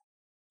ملتا ہے,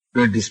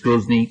 تو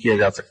ڈسکلوز نہیں کیا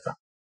جا سکتا.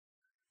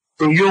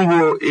 تو یوں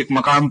وہ ایک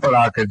مقام پر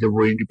آ کر جب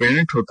وہ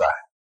انڈیپینڈنٹ ہوتا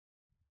ہے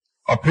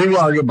اور پھر وہ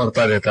آگے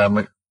بڑھتا رہتا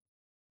ہے,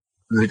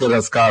 ذکر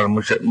اذکار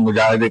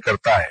مجاہدے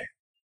کرتا ہے,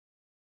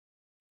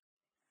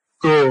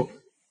 تو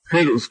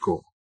پھر اس کو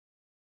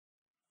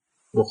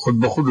وہ خود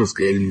بخود اس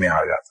کے علم میں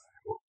آ جاتا ہے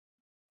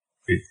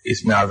اس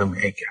میں اعظم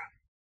ہے کیا.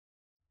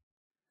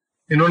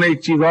 انہوں نے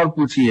ایک چیز اور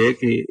پوچھی ہے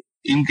کہ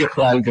ان کے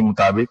خیال کے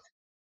مطابق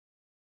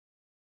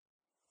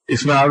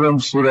اس میں اعظم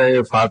سورہ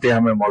فاتحہ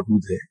میں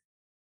موجود ہے,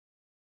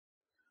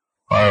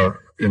 اور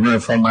انہوں نے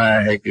فرمایا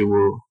ہے کہ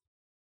وہ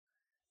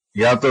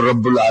یا تو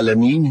رب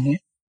العالمین ہے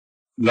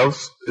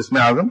لفظ اس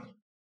میں اعظم,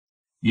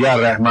 یا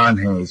رحمان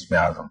ہے اس میں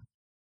اعظم,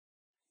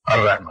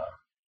 الرحمان.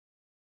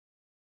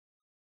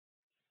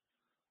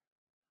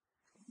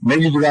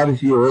 میری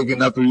گزارش یہ ہے کہ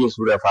نہ تو یہ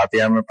سورہ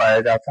فاتحہ میں پایا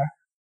جاتا ہے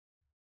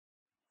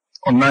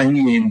اور نہ ہی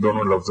یہ ان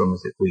دونوں لفظوں میں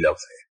سے کوئی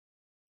لفظ ہے.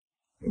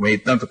 मैं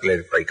इतना तो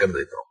क्लैरिफाई कर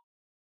देता हूं।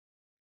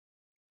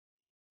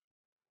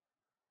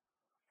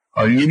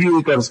 और ये भी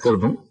एक अर्ज कर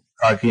दूं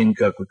ताकि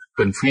इनका कुछ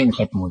कंफ्यूजन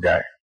खत्म हो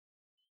जाए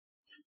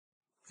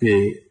कि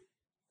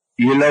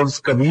ये लफ्ज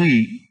कभी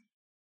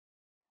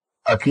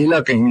अकेला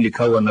कहीं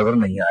लिखा हुआ नजर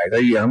नहीं आएगा,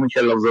 ये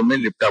हमेशा लफ्जों में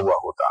लिपटा हुआ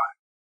होता है।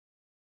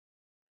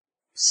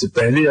 इससे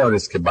पहले और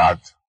इसके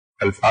बाद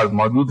अल्फाज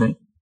मौजूद हैं।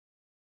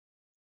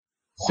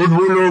 खुद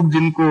वो लोग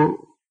जिनको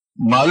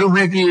मालूम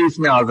है कि ये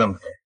इसमें आजम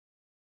है,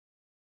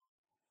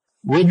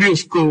 वो भी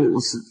उसको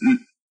उस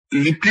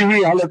लिपटी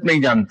हुई हालत में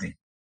ही जानते हैं।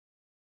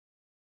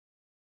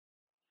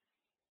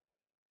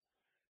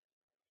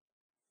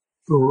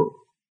 तो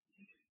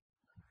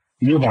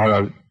ये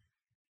बहरहाल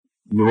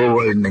वो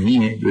वर्ड नहीं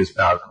है जो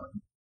इसमें आजम है,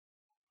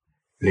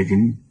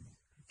 लेकिन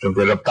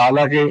क्योंकि रब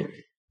ताला के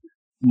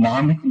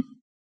नाम है,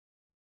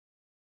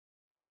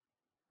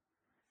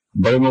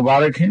 बड़े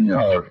मुबारक हैं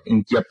और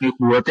इनकी अपनी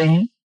कुव्वतें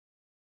हैं,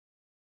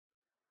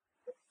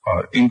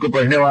 और इनको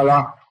पढ़ने वाला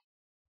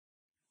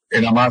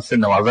इनामात से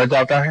नवाजा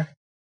जाता है,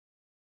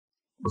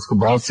 उसको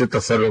बहुत से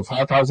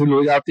तसर्रुफात हासिल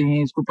हो जाती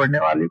हैं इसको पढ़ने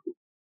वाले को।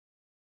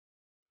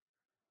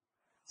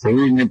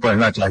 सही इन्हें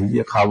पढ़ना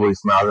चाहिए, खा वो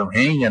इसमें आजम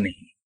हैं या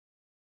नहीं,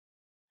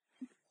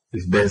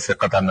 इस बहस से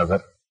कता नजर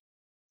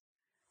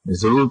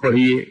जरूर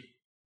पढ़िए,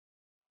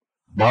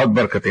 बहुत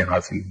बरकतें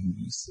हासिल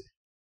होंगी इससे।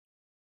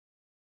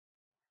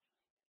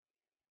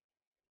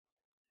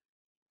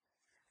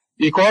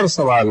 एक और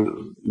सवाल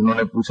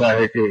इन्होंने पूछा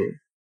है कि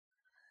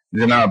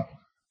जनाब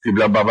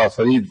किबला बाबा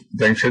फरीद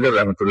गंशगर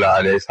रहमतुल्लाह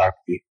अलैह साहब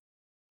की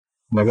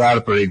मजार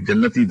पर एक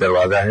जन्नती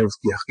दरवाजा है,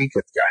 उसकी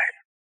हकीकत क्या है?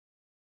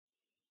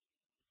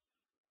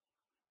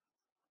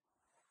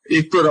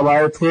 एक तो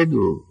रवायत है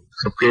जो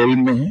सबके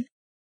इल्म में है,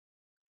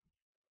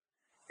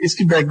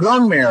 इसकी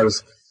बैकग्राउंड में अर्ज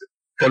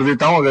कर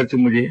देता हूं, अगरचे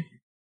मुझे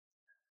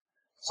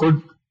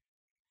खुद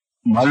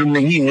मालूम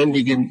नहीं है,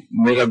 लेकिन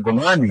मेरा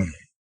गुमान है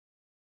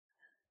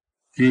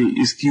कि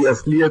इसकी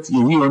असलियत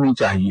यही होनी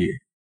चाहिए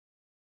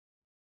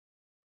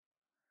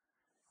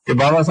कि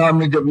बाबा साहब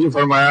ने जब ये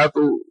फरमाया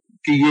तो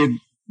कि ये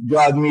जो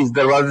आदमी इस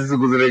दरवाजे से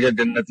गुजरेगा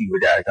जन्नती हो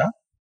जाएगा,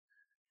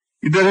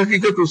 इधर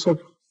हकीकत उस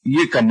वक्त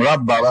ये कमरा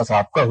बाबा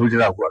साहब का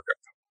हुजरा हुआ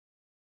करता,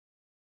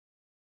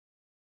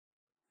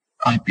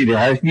 आपकी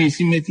रिहायश भी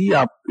इसी में थी,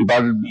 आप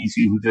इबादत भी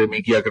इसी हुजरे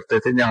में किया करते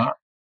थे जहां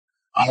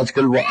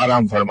आजकल वो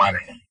आराम फरमा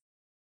रहे हैं।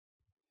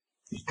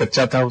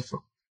 कच्चा था उस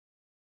वक्त।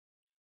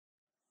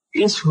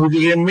 इस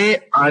हुजरे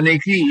में आने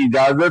की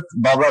इजाजत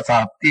बाबा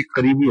साहब की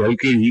करीबी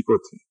हल्के ही को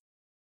थी,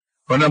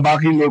 वरना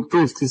बाकी लोग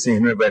तो उसके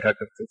सहन में बैठा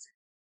करते थे।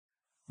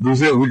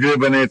 दूसरे हुजरे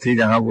बने थे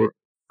जहां वो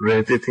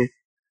रहते थे,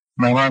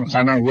 मेहमान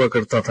खाना हुआ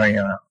करता था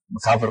यहाँ,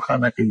 मुसाफिर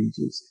खाना के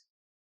लीजिए उसे,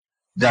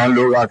 जहां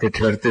लोग आके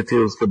ठहरते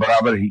थे, उसके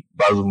बराबर ही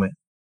बाजू में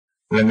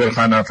लंगर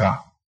खाना था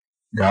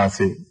जहां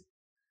से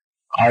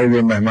आए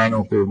हुए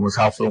मेहमानों को,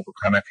 मुसाफिरों को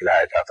खाना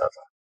खिलाया जाता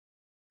था।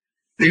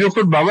 लेकिन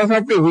खुद बाबा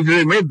साहब के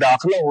हुजरे में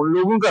दाखिला उन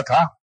लोगों का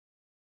था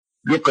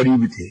जो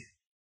करीबी थे,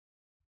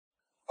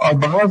 और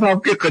बाबा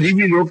साहब के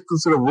करीबी लोग तो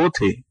सिर्फ वो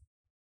थे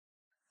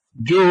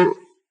जो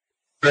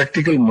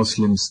प्रैक्टिकल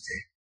मुस्लिम्स थे,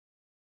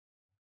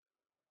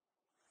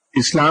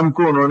 इस्लाम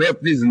को उन्होंने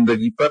अपनी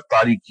जिंदगी पर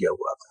तारीख किया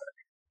हुआ था।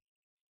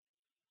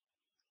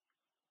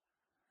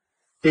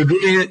 तो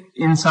जो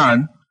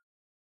इंसान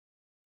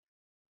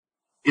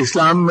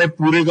इस्लाम में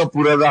पूरे का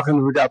पूरा दाखिल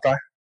हो जाता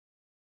है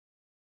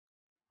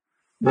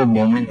वो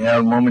मोमिन है,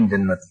 और मोमिन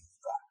जन्नती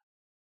होता है।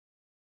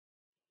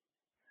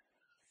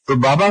 तो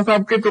बाबा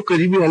साहब के तो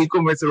करीबी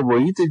हल्कों में सिर्फ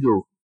वही थे जो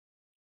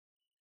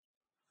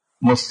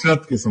मुस्लिम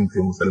किस्म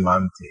के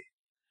मुसलमान थे,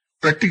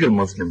 प्रैक्टिकल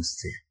मुस्लिम्स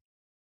थे,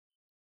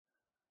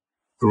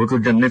 तो वो तो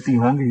जन्नती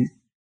होंगे।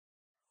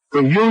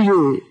 तो ये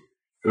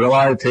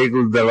रवायत है कि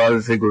उस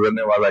दरवाजे से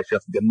गुजरने वाला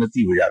शख्स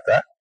जन्नती हो जाता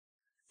है।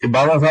 कि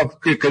बाबा साहब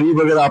के करीब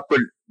अगर आपको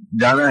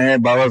जाना है,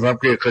 बाबा साहब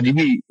के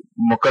करीबी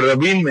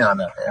मुकर्रबीन में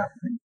आना है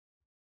आपने,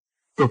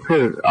 तो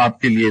फिर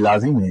आपके लिए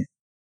लाजिम है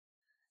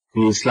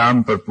कि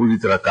इस्लाम पर पूरी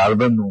तरह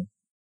कारबंद हो।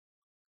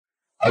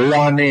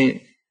 अल्लाह ने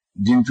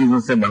जिन चीजों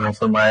से मना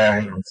फरमाया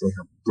है उनसे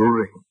हम दूर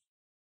रहें,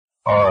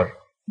 और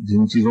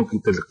जिन चीजों की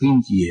तलकीन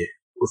की है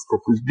उसको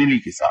खुशदिली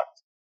के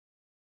साथ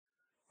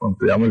उन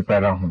पर अमल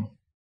पैरा हों,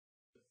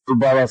 तो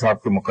बाबा साहब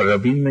के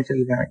मुकर्रबीन में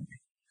चले जाएंगे।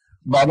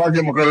 बाबा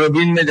के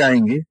मुकर्रबीन में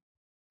जाएंगे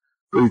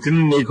तो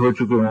इतने नेक हो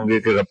चुके होंगे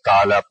कि रब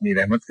ताला अपनी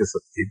रहमत के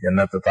सदके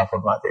जन्नत अता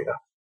फरमा देगा।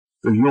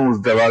 तो यूं उस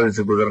दरवाजे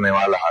से गुजरने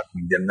वाला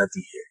आदमी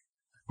जन्नती है,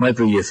 मैं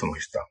तो ये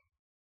समझता हूं।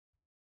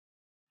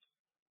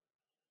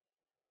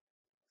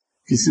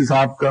 किसी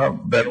साहब का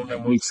बैरून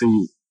मुल्क से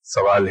ही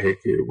सवाल है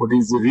कि what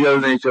is the real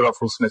nature of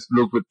हुस्न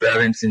सलूक विद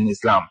पेरेंट्स इन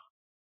इस्लाम।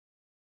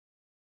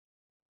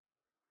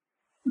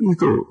 ये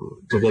तो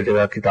जगह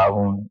जगह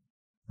किताबों में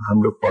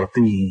हम लोग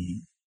पढ़ते ही हैं,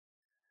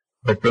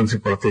 बचपन से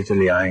पढ़ते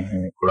चले आए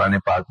हैं, कुरान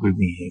पाक में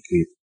भी है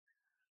कि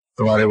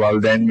तुम्हारे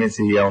वालिदैन में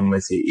से या उनमें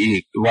से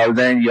एक,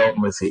 वालिदैन या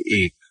उनमें से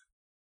एक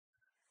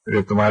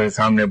अगर तुम्हारे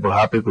सामने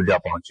बुढ़ापे को जा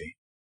पहुंचे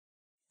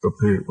तो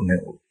फिर उन्हें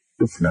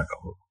उफ ना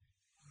कहो।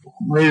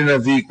 मेरे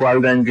नजदीक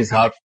वालिदैन के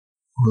साथ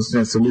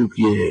हुस्न सलूक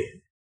ये है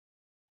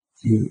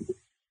कि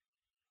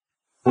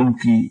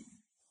उनकी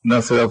न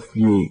सिर्फ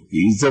ये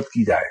कि इज्जत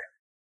की जाए,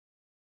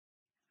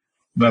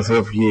 न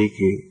सिर्फ ये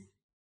कि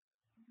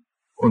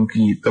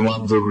उनकी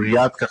तमाम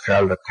जरूरियात का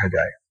ख्याल रखा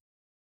जाए,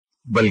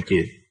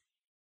 बल्कि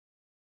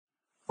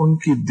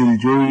उनकी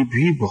दिलजोई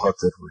भी बहुत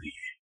जरूरी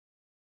है।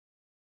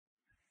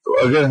 तो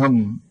अगर हम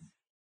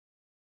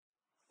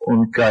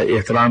उनका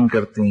एहतराम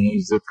करते हैं,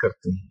 इज्जत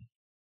करते हैं,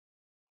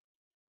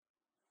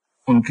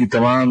 उनकी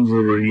तमाम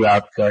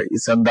जरूरियात का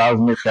इस अंदाज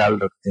में ख्याल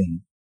रखते हैं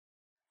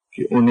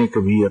कि उन्हें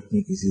कभी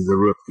अपनी किसी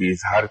जरूरत के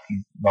इजहार की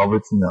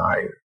नौबत ही न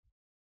आए,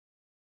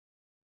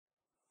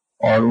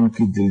 और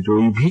उनकी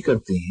दिलजोई भी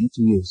करते हैं,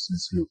 तो ये हुस्न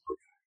सलूक हो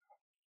जाए।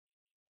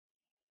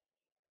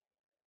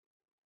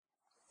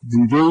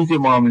 दिलजोई के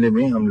मामले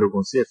में हम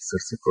लोगों से अक्सर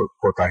से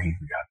कोताही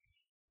हो जाती है,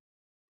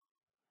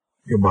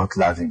 ये बहुत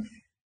लाजिम है।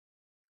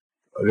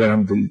 अगर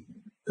हम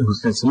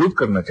हुस्न सलूक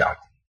करना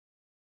चाहते हैं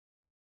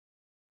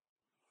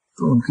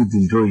तो उनकी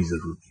दिलजोई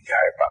जरूर की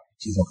जाए बाकी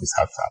चीजों के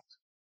साथ साथ।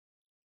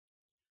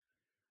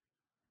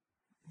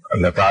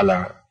 अल्लाह ताला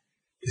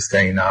इसका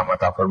इनाम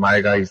अता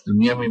फरमाएगा इस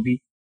दुनिया में भी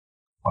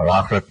और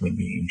आखिरत में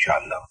भी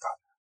इंशाअल्लाह ताला।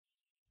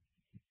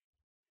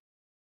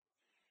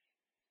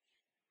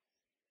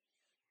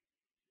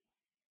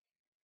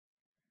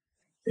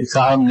 इस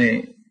साहब ने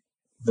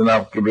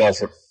जनाब किबला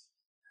से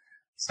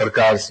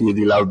सरकार सैयद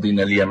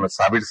अलाउद्दीन अली अहमद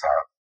साबिर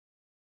साहब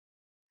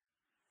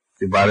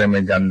के बारे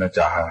में जानना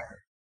चाहा है।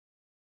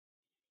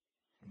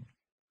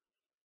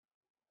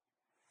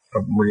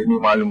 अब मुझे नहीं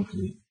मालूम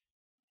कि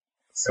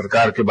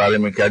सरकार के बारे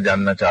में क्या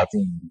जानना चाहती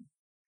हैं।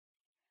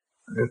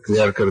 अगर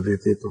क्लियर कर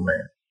देते तो मैं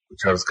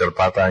कुछ अर्ज कर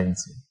पाता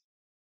इनसे।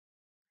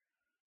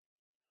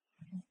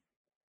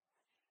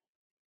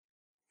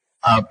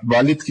 आप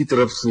वालिद की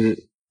तरफ से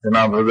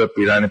जनाब हजरत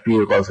पीरान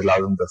पीर गौस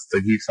आजम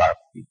दस्तगीर साहब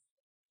की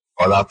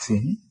औलाद से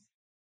हैं।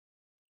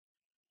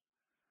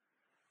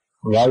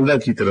 वालदा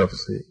की तरफ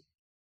से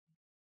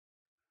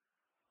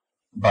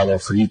बाबा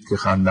फरीद के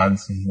खानदान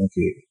से हैं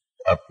कि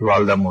आपकी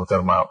वालदा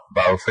मोहतरमा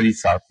बाबा फरीद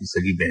साहब की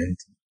सगी बहन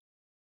थी।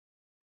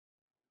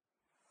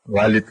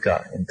 वालिद का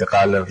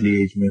इंतकाल अर्ली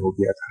एज में हो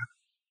गया था,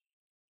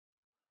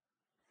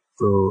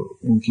 तो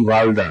उनकी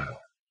वालदा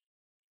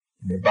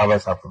बाबा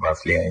साहब के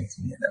पास ले आई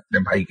थी, अपने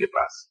भाई के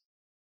पास।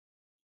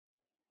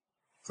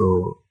 तो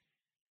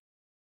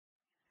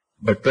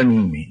बचपन ही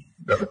में,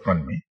 बचपन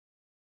में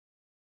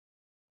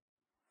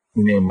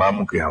इन्हें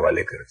मामू के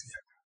हवाले कर दिया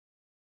था।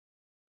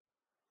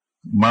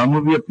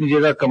 मामू भी अपनी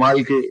जगह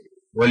कमाल के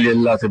वली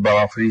अल्लाह थे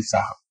बाबा फरीद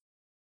साहब,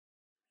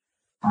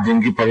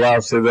 जिनकी परवाह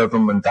से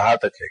तुम इंतहा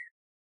तक है।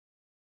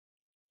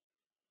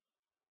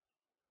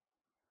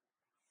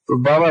 तो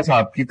बाबा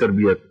साहब की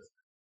तरबियत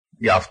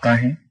याफ्ता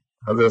हैं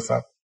हजरत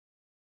साहब।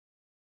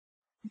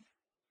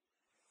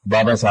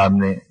 बाबा साहब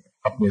ने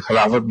अपनी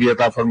खिलाफत भी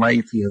अता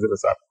फरमाई थी हजरत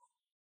साहब,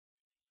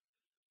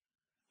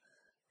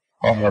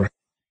 और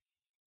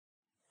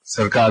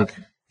सरकार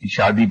की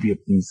शादी भी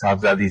अपनी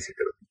साहबजादी से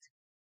कर दी थी,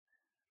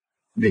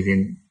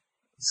 लेकिन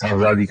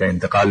साहबजादी का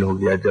इंतकाल हो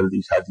गया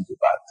जल्दी शादी के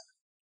बाद।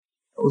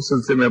 उस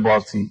सिलसिले में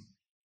बहुत सी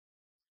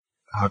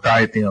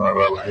हकायतें और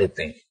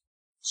रवायतें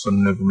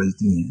सुनने को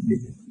मिलती हैं,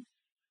 लेकिन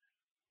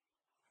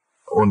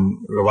उन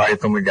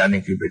रवायतों में जाने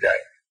की बजाय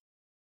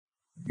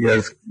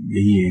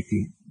यही है कि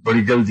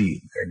बड़ी जल्दी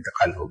इनका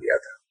इंतकाल हो गया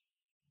था।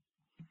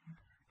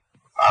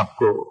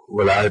 आपको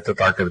वलायत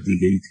अता कर दी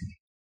गई थी,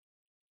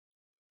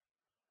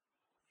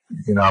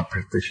 लेकिन आप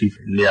फिर तशरीफ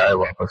ले आए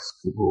वापस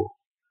कि वो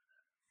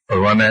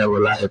परवाना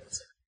वलायत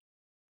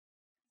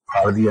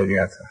फाड़ दिया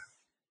गया था।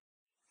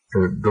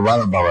 फिर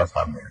दोबारा बाबा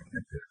साहब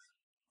ने फिर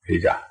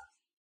भेजा,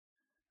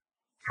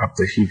 आप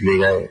तशरीफ ले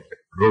गए।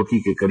 रोकी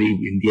के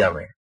करीब इंडिया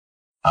में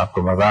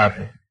आपका मज़ार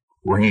है,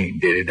 वहीं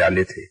डेरे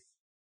डाले थे,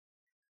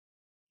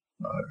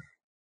 और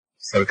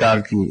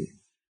सरकार की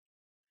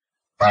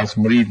पास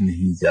मुरीद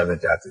नहीं ज्यादा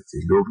चाहते थे,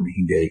 लोग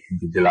नहीं गए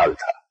क्योंकि जलाल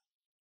था।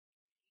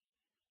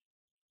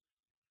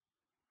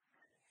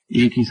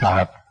 एक ही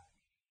साहब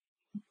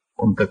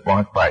उन तक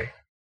पहुंच पाए,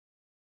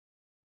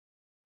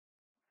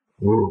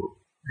 वो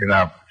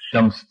जनाब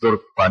शम्स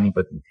तुर्क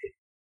पानीपती थे।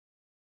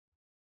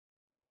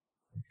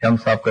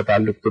 शम्स साहब का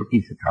ताल्लुक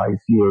तुर्की से था,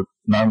 इसलिए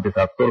नाम के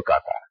साथ तुर्क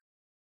आता है।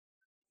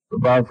 तो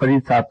बाबा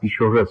फरीद साहब की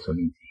शोहरत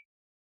सुनी थी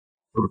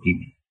तुर्की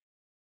में,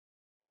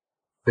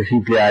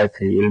 तशरीफ ले आए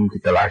थे इल्म की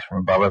तलाश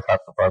में। बाबा साहब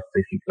के पास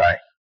तशरीफ लाए,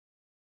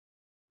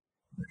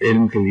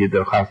 इल्म के लिए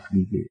दरखास्त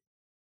की कि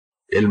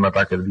इल्म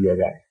अता कर दिया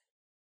जाए।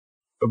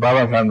 तो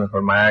बाबा साहब ने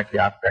फरमाया कि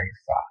आपका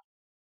हिस्सा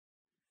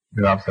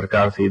जनाब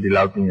सरकार सैयद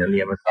अलाउद्दीन अली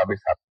अहमद साबिर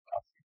साहब के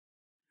पास,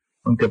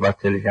 उनके पास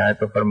चले जाए।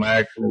 तो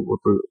फरमाया कि वो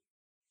तो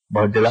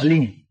बहुत जलाली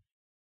हैं।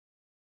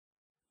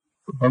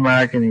 तो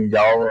फरमाया कि नहीं,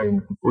 जाओ और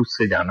उनकी पूछ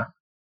से जाना।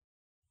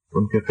 तो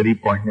उनके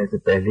करीब पहुंचने से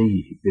पहले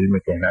ही दिल में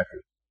कहना कि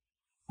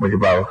मुझे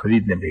बाबा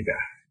फरीद ने भेजा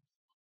है।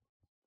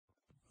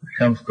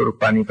 शम्स तुर्क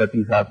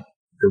पानीपती साहब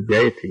जब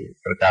गए थे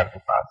सरकार के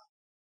पास,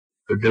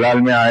 तो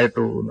जलाल में आए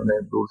तो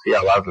उन्होंने दूर से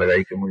आवाज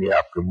लगाई कि मुझे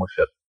आपके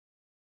मुर्शद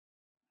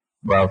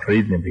बाबा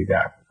फरीद ने भेजा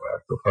आपके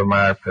पास। तो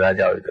फरमाया फिर आ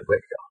जाओ, इधर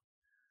बैठ जाओ।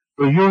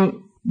 तो यूं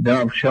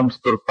जनाब शम्स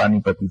तुर्क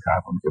पानीपती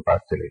साहब उनके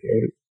पास चले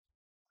गए।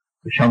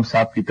 तो शम्स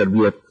साहब की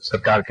तरबियत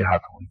सरकार के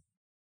हाथ हुई।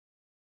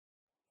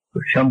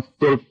 تو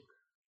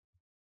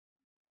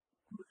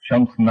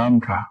शम्स नाम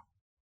था,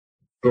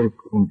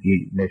 तुर्क उनकी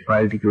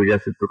नेशनलिटी की वजह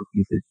से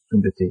तुर्की से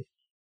चुनते थे।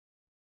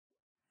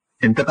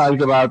 इंतकाल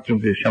के बाद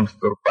चूंकि शम्स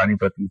तुर्क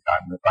पानीपती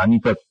साहब में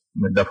पानीपत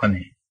में दफन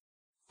है,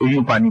 तो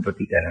यूं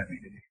पानीपती कहलाने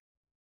लगे।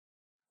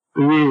 तो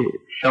ये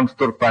शम्स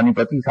तुर्क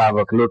पानीपती साहब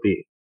अकलौते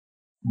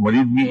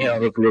मुरीद भी हैं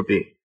और अकलौते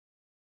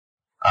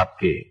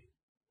आपके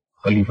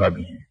खलीफा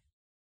भी हैं।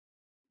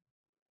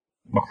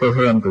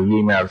 मुख्तसरन तो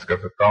ये मैं अर्ज कर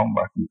सकता हूँ,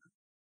 बाकी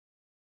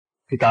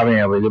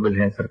किताबें अवेलेबल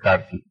हैं सरकार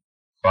की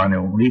स्वान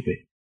उंगली पे,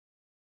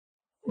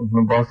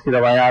 उसमें बहुत सी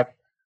रवायात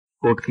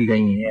कोट की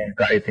गई हैं,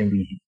 हकायतें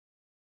भी हैं।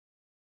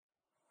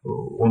 तो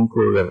उनको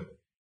अगर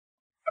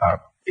आप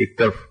एक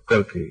तरफ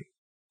करके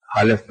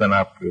खालिस्तन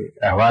आपके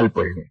अहवाल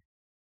पढ़ लें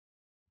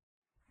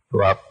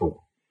तो आपको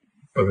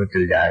पता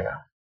चल जाएगा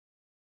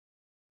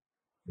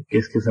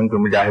किस किस्म के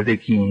मुजाहिदे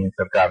किए हैं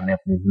सरकार ने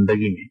अपनी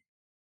जिंदगी में,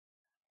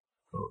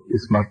 तो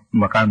इस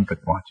मकाम तक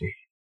पहुंचे।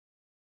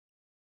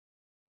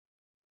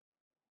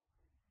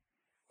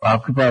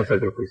 आपके पास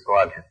अगर कोई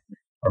सवाल है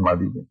फरमा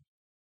दीजिए।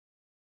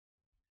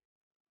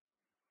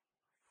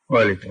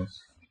 वालेकुम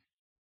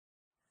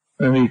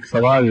अस्सलाम। एक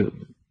सवाल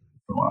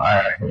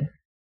आया है,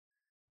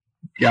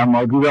 क्या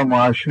मौजूदा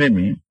मुआशरे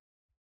में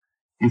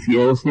किसी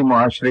ऐसे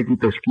मुआशरे की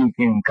तश्कील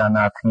के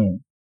इम्कानात हैं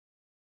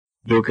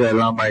जो कि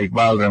अल्लामा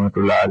इकबाल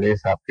रहमतुल्लाह अलैह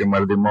साहब के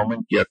मर्द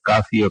मोमिन की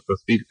अक्कासी और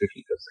तस्वीर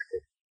कशी कर सके?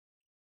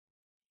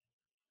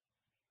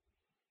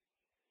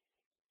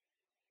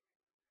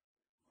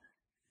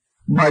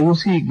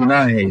 मायूसी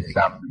गुनाह है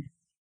इस्लाम में,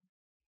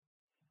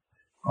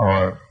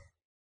 और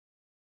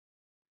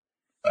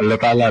अल्लाह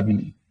ताला भी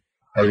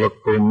हर वक्त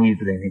को उम्मीद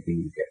रहने के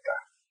लिए कहता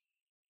है।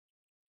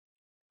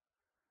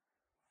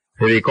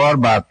 फिर एक और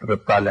बात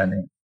रब ताला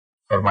ने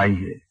फरमाई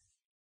है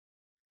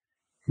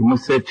कि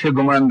मुझसे अच्छे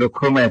गुमान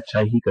रखो, मैं अच्छा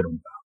ही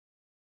करूंगा।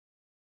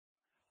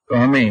 तो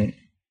हमें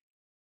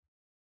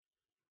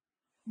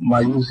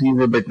मायूसी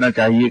से बचना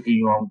चाहिए कि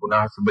यूं हम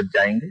गुनाह से बच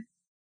जाएंगे,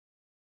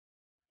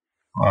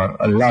 और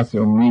अल्लाह से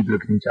उम्मीद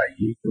रखनी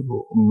चाहिए कि वो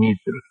उम्मीद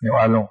रखने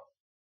वालों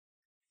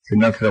से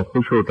न सिर्फ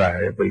खुश होता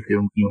है बल्कि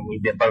उनकी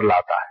उम्मीदें पर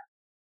लाता है।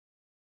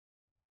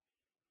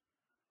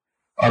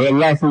 और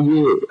अल्लाह से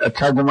ये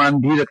अच्छा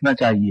गुमान भी रखना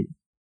चाहिए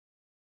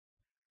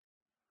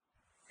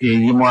कि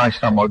ये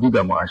मुआशरा,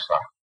 मौजूदा मुआशरा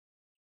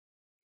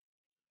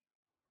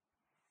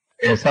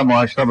ऐसा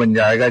मुआशरा बन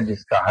जाएगा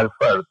जिसका हर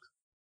फर्द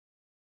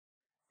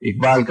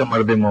इकबाल का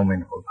मर्द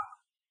मोमिन होगा।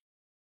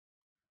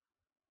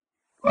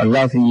 तो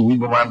अल्लाह से यही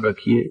गुमान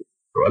रखिए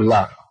तो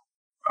अल्लाह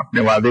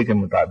अपने वादे के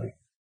मुताबिक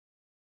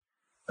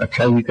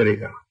अच्छा ही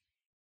करेगा।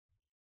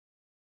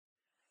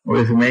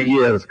 वैसे मैं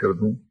ये अर्ज कर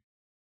दूं,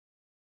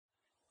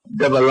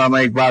 जब अल्लामा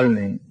इकबाल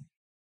ने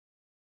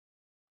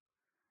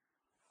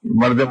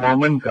मर्द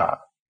मोमिन का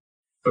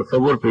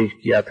तस्वुर पेश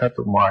किया था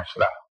तो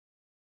मुआशरा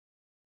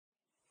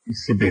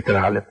इससे बेहतर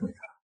हालत में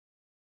था।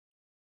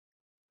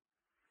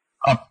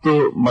 अब तो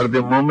मर्द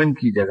मोमिन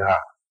की जगह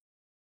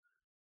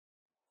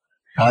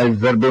शायद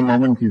ज़र्ब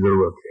मोमिन की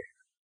जरूरत है।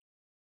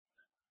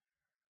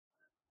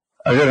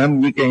 अगर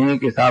हम ये कहें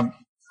कि साहब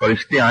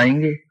फरिश्ते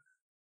आएंगे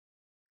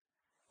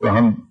तो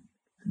हम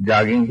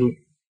जागेंगे,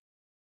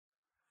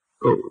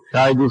 तो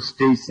शायद उस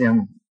स्टेज से हम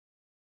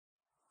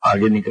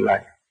आगे निकल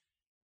आए।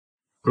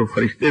 तो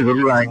फरिश्ते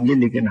जरूर आएंगे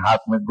लेकिन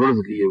हाथ में गुर्ज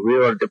लिए हुए,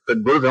 और जब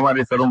तक गुर्ज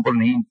हमारे सरों पर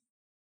नहीं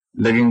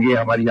लगेंगे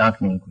हमारी आंख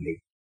नहीं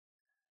खुलेगी।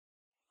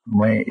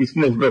 मैं इस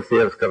निस्बत से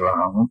अर्ज कर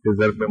रहा हूं कि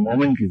ज़र्ब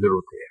मोमिन की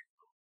जरूरत है।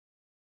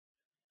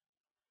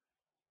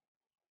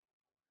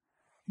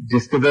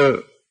 जिस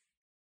कदर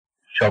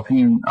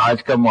शौकीन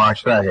आज का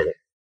मुआशरा है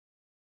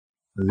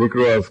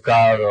जिक्र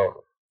अज़कार और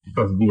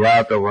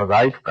तस्बीहात और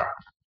वज़ाइफ का,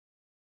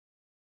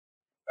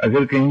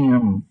 अगर कहीं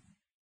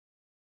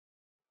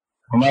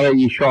हमारा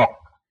ये शौक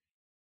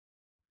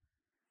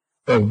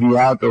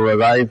तस्बीहात और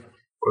वज़ाइफ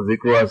और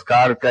जिक्र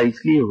अज़कार का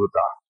इसलिए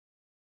होता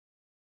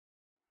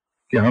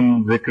कि हम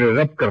जिक्र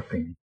रब करते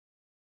हैं,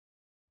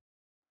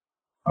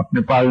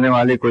 अपने पालने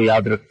वाले को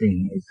याद रखते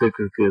हैं इस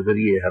जिक्र के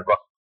जरिए हर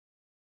वक्त,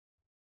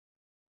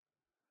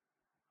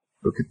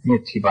 तो कितनी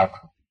अच्छी बात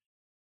हो।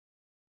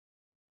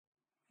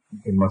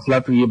 मसला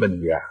तो ये बन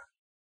गया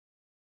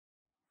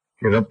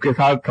कि रब के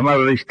साथ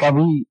हमारा रिश्ता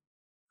भी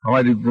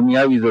हमारी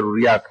दुनियावी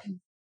जरूरियात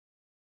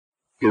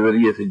के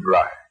जरिए से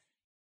जुड़ा है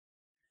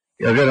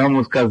कि अगर हम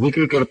उसका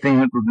जिक्र करते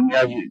हैं तो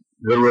दुनियावी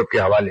जरूरत के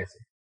हवाले से,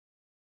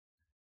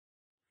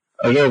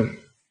 अगर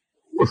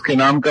उसके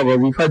नाम का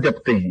वजीफा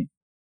जपते हैं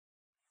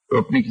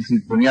तो अपनी किसी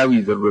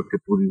दुनियावी जरूरत के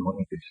पूरी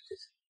होने के रिश्ते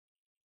से,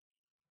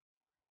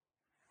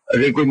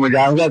 अगर कोई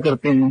मुजाहदा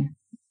करते हैं,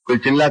 कोई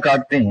चिल्ला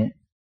काटते हैं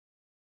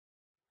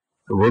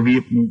तो वो भी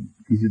अपनी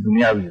किसी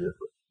दुनियावी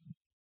जरूरत।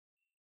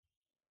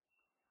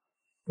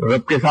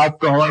 रब के साथ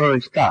तो हमारा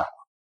रिश्ता,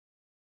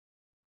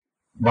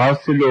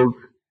 बहुत से लोग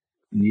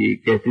ये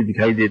कहते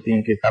दिखाई देते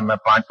हैं कि साहब मैं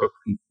 5 वक्त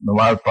की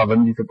नमाज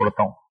पाबंदी से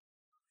पढ़ता हूं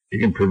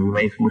लेकिन फिर भी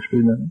मैं इस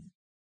मुश्किल में हूं।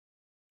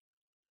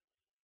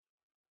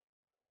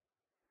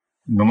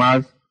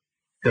 नमाज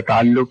का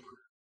ताल्लुक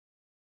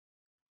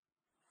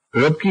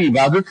रब की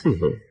इबादत से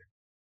है,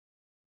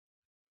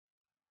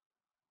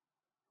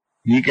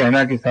 یہ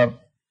کہنا کہ صاحب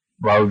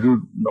باوجود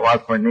نماز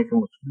پڑھنے کے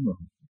مشکل میں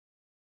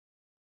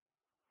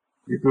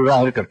یہ تو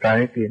ظاہر کرتا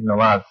ہے کہ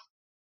نماز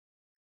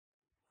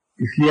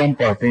اس لیے ہم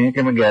پڑھتے ہیں کہ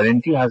ہمیں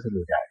گارنٹی حاصل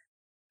ہو جائے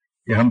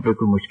کہ ہم پہ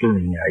کوئی مشکل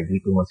نہیں آئے گی،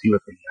 کوئی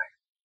مصیبت نہیں آئے گی.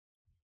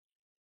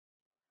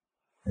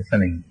 ایسا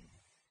نہیں.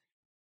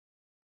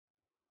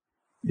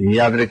 یہ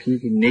یاد رکھیے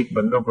کہ نیک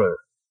بندوں پر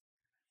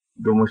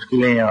جو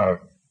مشکلیں اور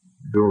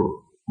جو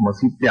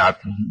مصیبتیں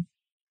آتی ہیں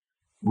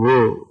وہ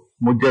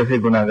مجھ جیسے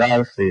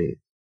گناہگار سے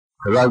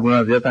 1000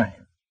 گنا زیادہ ہیں.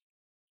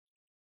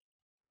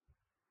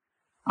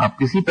 آپ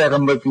کسی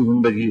پیغمبر کی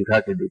زندگی اٹھا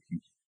کے دیکھیں،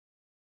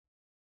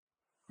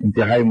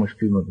 انتہائی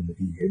مشکل میں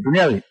زندگی ہے.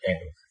 دنیاوی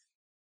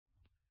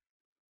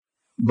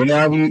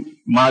دنیاوی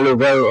مال و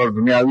زر اور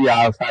دنیاوی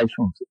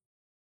آسائشوں سے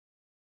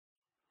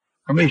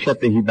ہمیشہ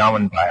ہی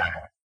دامن پایا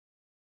ہے.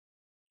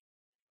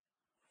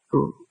 تو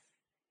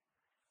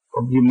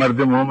اب یہ مرد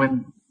مومن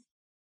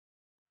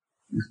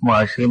اس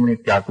معاشرے میں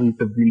کیا کوئی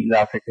تبدیلی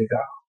لا سکے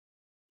گا؟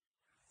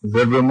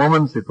 ضرب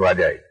مومن سے تو آ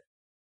جائے گی،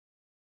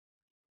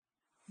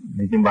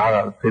 لیکن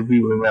بہرحال پھر بھی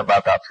وہی میں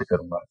بات آپ سے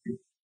کروں گا کہ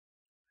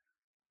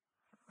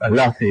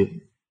اللہ سے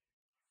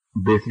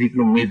بہتری کی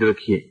امید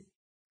رکھیے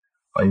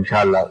اور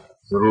انشاءاللہ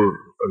ضرور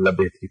اللہ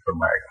بہتری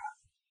فرمائے گا.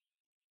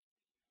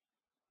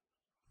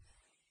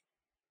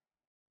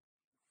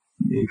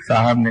 ایک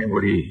صاحب نے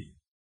بڑی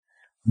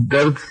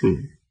درد سے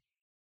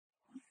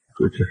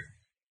کچھ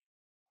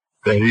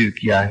تحریر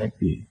کیا ہے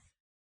کہ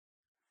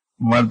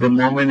مرد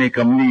مومن ایک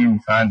عملی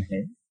انسان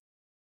ہے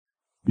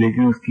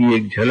لیکن اس کی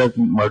ایک جھلک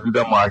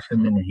موجودہ معاشرے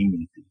میں نہیں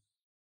ملتی.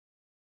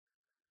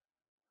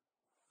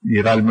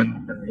 یہ غالباً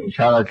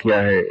اشارہ کیا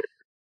ہے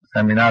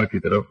سیمینار کی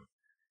طرف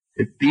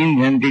کہ 3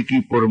 گھنٹے کی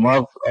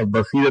پرمغز اور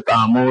بصیرت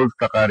آموز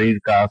تقاریر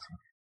کا اثر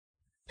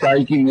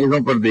چائے کی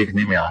میزوں پر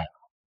دیکھنے میں آیا.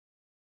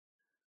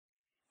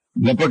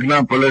 لپکنا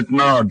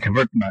پلٹنا اور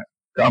جھپٹنا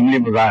کا عملی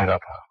مظاہرہ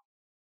تھا.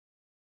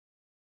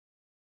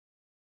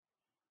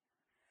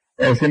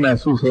 ایسے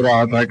محسوس ہو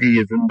رہا تھا کہ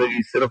یہ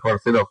زندگی صرف اور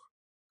صرف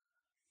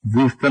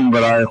زیستن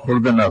برائے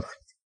خرد نفس.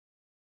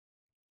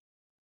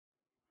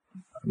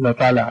 اللہ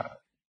تعالیٰ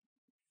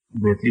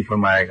بہتری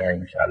فرمائے گا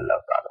انشاءاللہ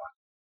تعالیٰ.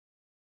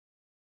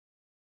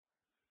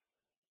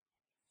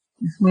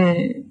 اس میں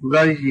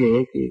گزارش یہ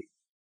ہے کہ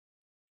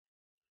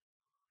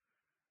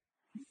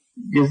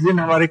جس دن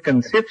ہمارے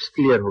کنسیپٹس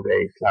کلیئر ہو گئے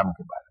اسلام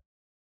کے بارے میں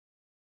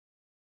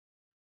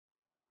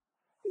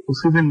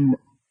اسی دن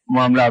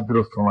معاملات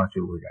درست ہونا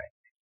شروع ہو جائیں گے.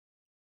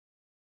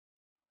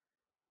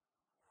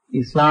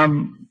 اسلام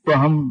تو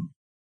ہم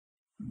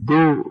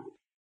 2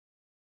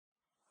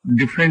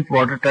 ڈفرینٹ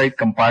واٹر ٹائٹ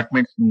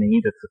کمپارٹمنٹس میں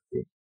نہیں رکھ سکتے.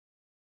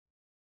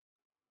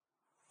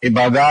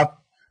 عبادات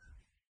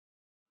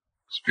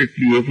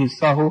اسٹرکٹلی ایک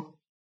حصہ ہو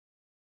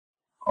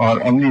اور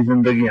عملی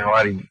زندگی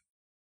ہماری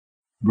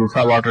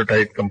دوسرا واٹر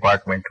ٹائٹ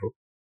کمپارٹمنٹ ہو.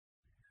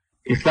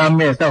 اسلام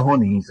میں ایسا ہو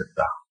نہیں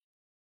سکتا.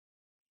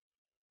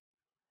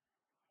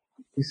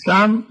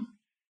 اسلام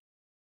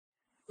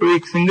تو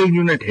ایک سنگل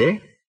یونٹ ہے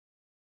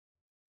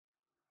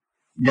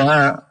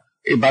جہاں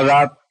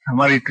عبادات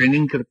ہماری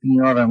ٹریننگ کرتی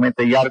ہیں اور ہمیں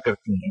تیار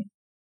کرتی ہیں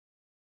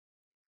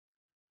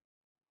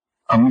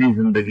عملی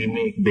زندگی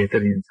میں ایک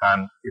بہتر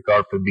انسان کے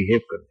طور پر بہیو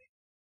کرنے.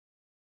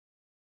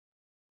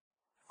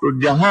 تو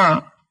جہاں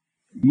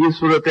یہ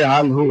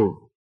صورتحال ہو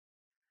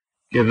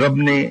کہ رب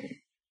نے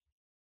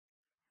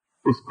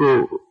اس کو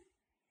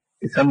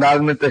اس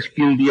انداز میں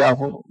تشکیل دیا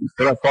ہو، اس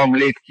طرح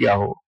فارمولیٹ کیا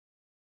ہو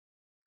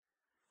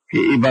کہ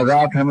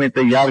عبادات ہمیں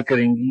تیار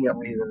کریں گی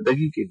عملی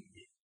زندگی کے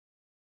لیے،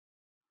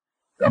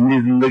 تو عملی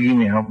زندگی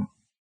میں ہم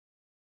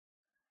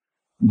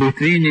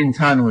بہترین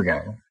انسان ہو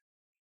جائیں.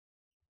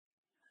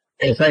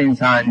 ایسا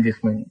انسان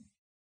جس میں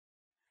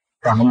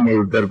تحمل،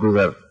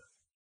 درگزر،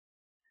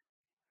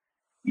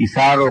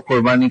 ایثار اور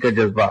قربانی کا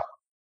جذبہ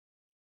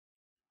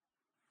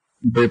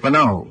بے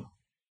پناہ ہو.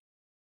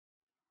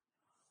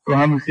 تو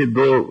ہم اسے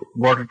 2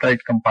 واٹر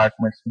ٹائٹ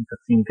کمپارٹمنٹس میں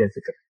تقسیم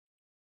کیسے کریں؟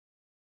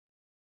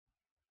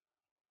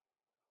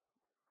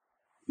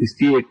 اس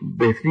کی ایک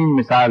بہترین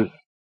مثال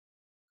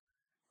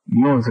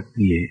یہ ہو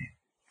سکتی ہے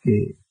کہ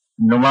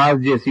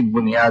نماز جیسی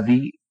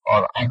بنیادی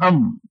اور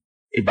اہم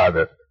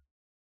عبادت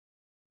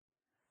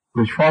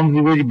which forms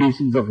the very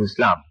basis of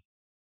Islam،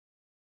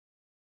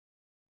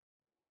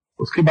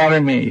 اس کے بارے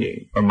میں یہ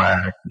فرمایا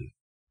ہے کہ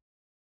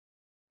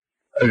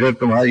اگر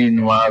تمہاری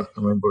نماز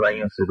تمہیں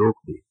برائیوں سے روک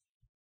دے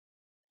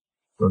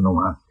تو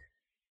نماز ہے.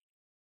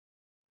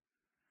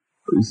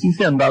 تو اسی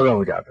سے اندازہ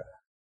ہو جاتا ہے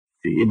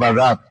کہ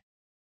عبادات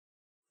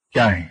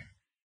کیا ہیں.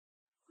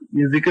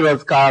 یہ ذکر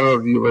اذکار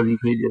اور یہ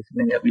وظیفے جیسے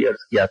میں نے ابھی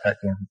عرض کیا تھا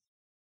کہ ہم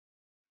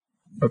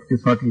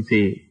بدقسمتی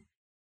سے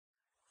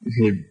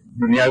اسے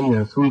دنیاوی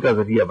حصول کا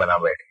ذریعہ بنا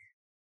بیٹھے.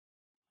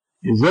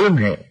 یہ ظلم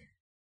ہے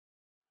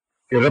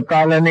کہ رب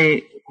تعالیٰ نے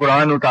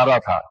قرآن اتارا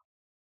تھا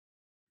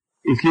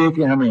اس لیے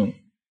کہ ہمیں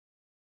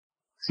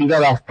سیدھا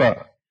راستہ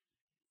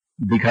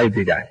دکھائی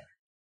دے جائے،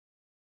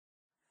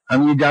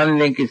 ہم یہ جان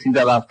لیں کہ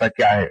سیدھا راستہ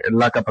کیا ہے،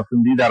 اللہ کا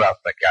پسندیدہ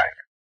راستہ کیا ہے.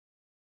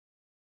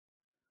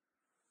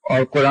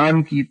 اور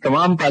قرآن کی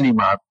تمام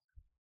تعلیمات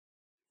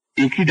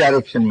ایک ہی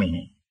ڈائریکشن میں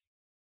ہیں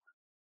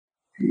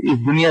इस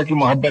दुनिया की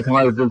मोहब्बत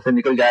हमारे दिल से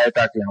निकल जाए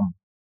ताकि हम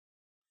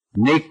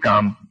नेक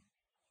काम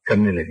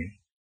करने लगे।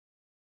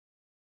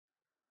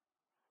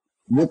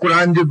 वो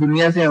कुरान जो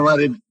दुनिया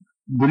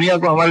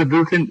को हमारे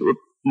दिल से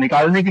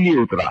निकालने के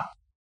लिए उतरा,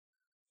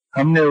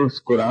 हमने उस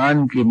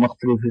कुरान के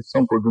मुख्तलिफ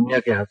हिस्सों को दुनिया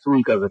के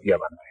हसूल का जरिया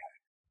बनाया है।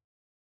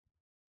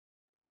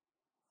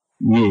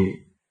 ये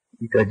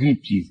एक अजीब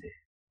चीज है।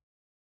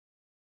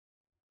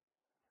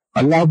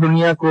 अल्लाह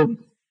दुनिया को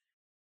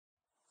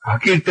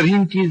हकीर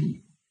तरीन चीज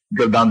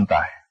गर्दानता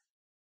है।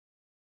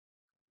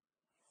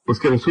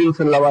 उसके रसूल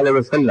सल्लल्लाहु अलैहि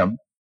वसल्लम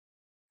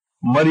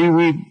मरी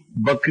हुई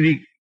बकरी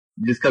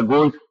जिसका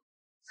गोश्त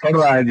सड़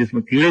रहा है,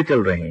 जिसमें कीड़े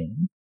चल रहे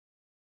हैं,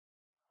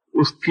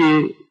 उसके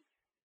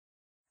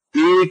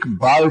एक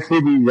बाल से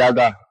भी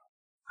ज्यादा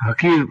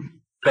हकीर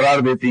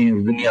करार देते हैं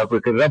इस दुनिया को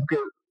कि रब के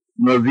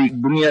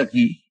नजदीक दुनिया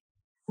की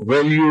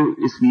वैल्यू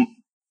इस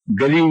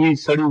गली हुई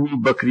सड़ी हुई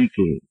बकरी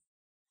के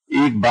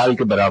एक बाल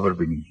के बराबर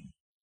भी नहीं है।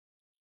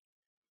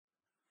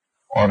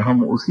 और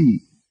हम उसी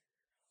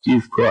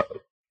चीज को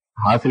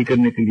हासिल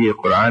करने के लिए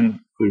कुरान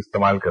को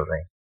इस्तेमाल कर रहे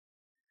हैं।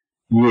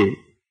 ये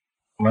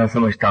मैं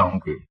समझता हूं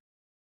कि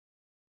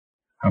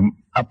हम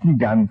अपनी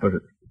जान पर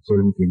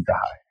जुल्म की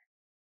इंतहा है।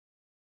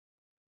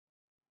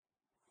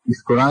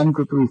 इस कुरान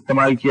को तो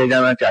इस्तेमाल किया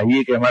जाना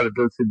चाहिए कि हमारे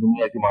दिल से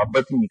दुनिया की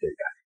मोहब्बत ही निकल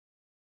जाए।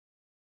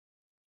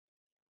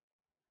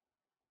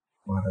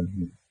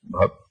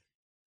 बहुत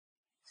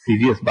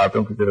सीरियस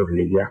बातों की तरफ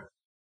ले गया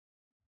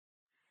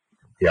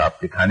कि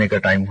आपके खाने का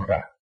टाइम हो रहा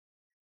है।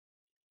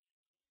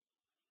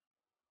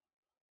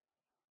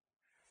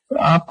 तो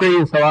आपका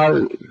ये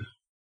सवाल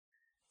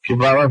कि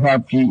बाबा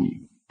साहब की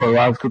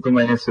परवाज को तो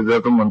मैंने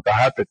सिदरतुल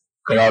मुंतहा तक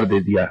करार दे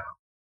दिया,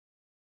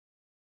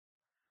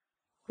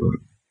 तो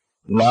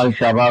लाल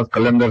शाहबाज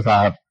कलंदर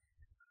साहब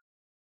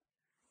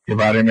के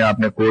बारे में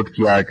आपने कोट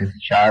किया किसी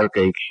शायर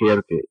के एक शेर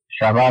के,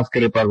 शाहबाज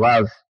करे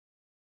परवाज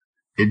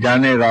कि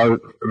जाने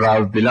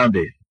राज दिला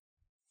दे।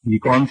 ये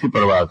कौन सी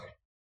परवाज है?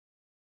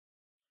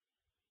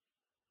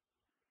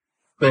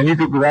 पहली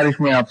तो गुजारिश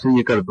मैं आपसे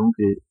ये कर दूं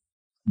कि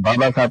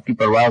बाबा साहब की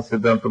परवाज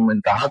सिदरतुल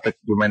मुंतहा तक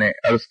जो मैंने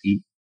अर्ज की,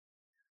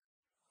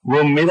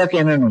 वो मेरा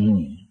कहना नहीं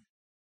है।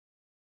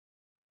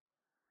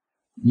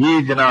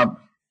 ये जनाब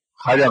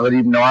ख्वाजा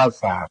गरीब नवाज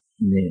साहब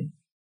ने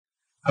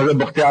हज़रत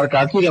बख्तियार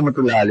काकी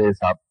रहमतुल्लाह अलैह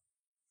साहब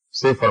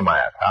से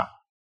फरमाया था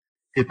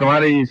कि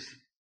तुम्हारे इस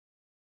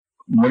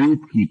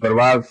मुरीद की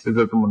परवाज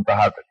सिदरतुल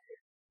मुंतहा तक है,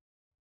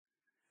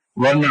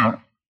 वरना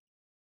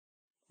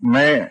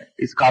मैं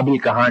इस काबिल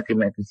कहां कि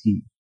मैं किसी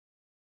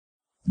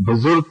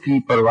बुजुर्ग की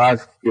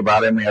परवाज के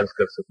बारे में अर्ज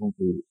कर सकूं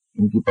कि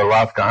इनकी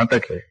परवाज कहां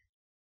तक है।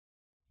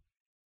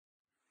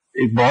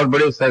 एक बहुत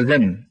बड़े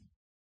सर्जन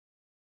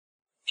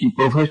की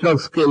प्रोफेशनल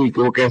स्किल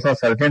कि वो कैसा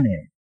सर्जन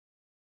है,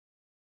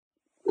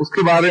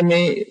 उसके बारे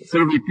में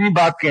सिर्फ इतनी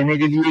बात कहने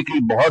के लिए कि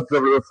बहुत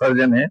जबरदस्त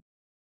सर्जन है।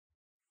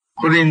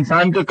 खुद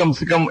इंसान का कम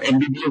से कम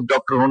एमबीबीएस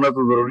डॉक्टर होना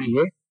तो जरूरी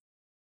है।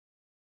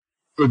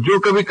 तो जो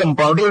कभी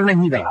कंपाउंडर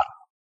नहीं रहा,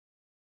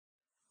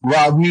 वो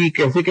आदमी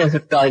कैसे कह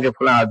सकता है कि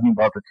फला आदमी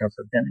बहुत अच्छा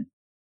सर्जन है?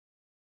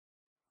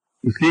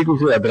 इसलिए कि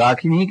उसे अदराक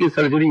ही नहीं कि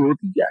सर्जरी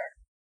होती क्या है।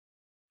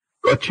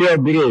 तो अच्छे और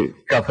बुरे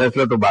का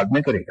फैसला तो बाद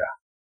में करेगा।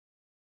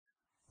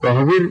 तो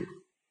हजूर,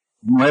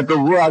 मैं तो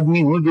वो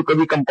आदमी हूं जो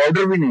कभी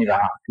कंपाउंडर भी नहीं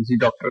रहा किसी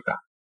डॉक्टर का,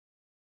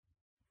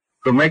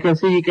 तो मैं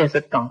कैसे ये कह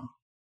सकता हूं?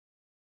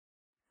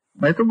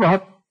 मैं तो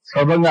बहुत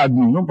सबंग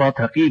आदमी हूं, बहुत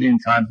हकीर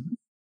इंसान हूं।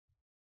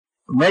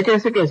 तो मैं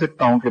कैसे कह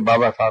सकता हूं कि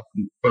बाबा साहब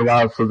की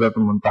परवाज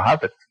सिदरतुल मुंतहा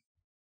तक थी?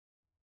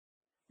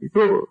 ये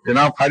तो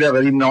जनाब ख्वाजा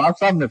गरीब नवाज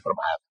साहब ने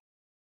फरमाया था,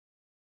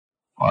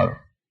 और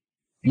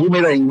ये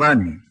मेरा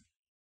ईमान है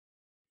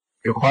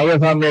कि ख्वाजा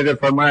साहब ने अगर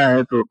फरमाया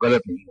है तो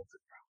गलत नहीं हो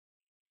सकता,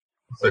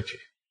 सच है।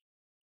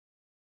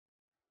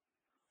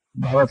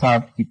 बाबा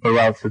साहब की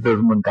परवाज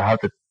सिदरतुल मुंतहा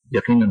तक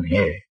यकीनन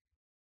है।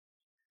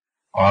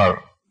 और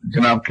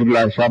जनाब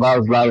किबला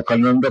शाहबाज लाल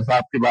कलंदर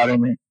साहब के बारे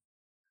में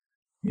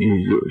ये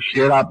जो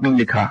शेर आपने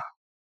लिखा,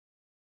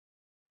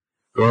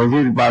 तो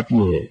हजूर बात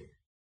ये है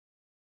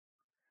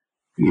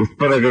कि इस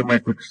पर अगर मैं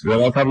कुछ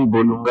जरा सा भी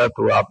बोलूंगा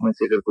तो आप में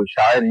से अगर कोई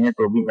शायर हैं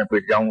तो भी मैं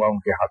पिट जाऊंगा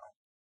उनके हाथ।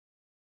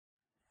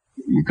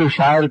 ये तो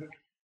शायर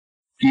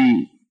की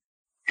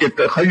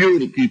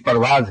तखय्युल की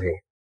परवाज है,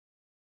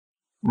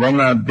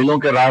 वरना दिलों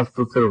के राज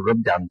तो सिर्फ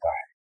रब जानता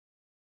है।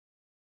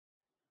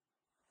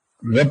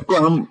 रब को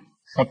हम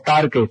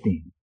सत्तार कहते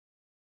हैं।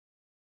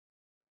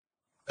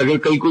 अगर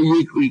कल को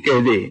ये कोई कह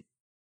दे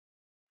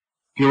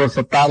कि वह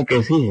सत्तार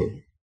कैसे है,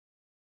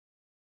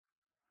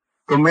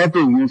 तो मैं तो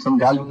यूं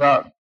समझा लूंगा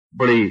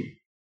बड़े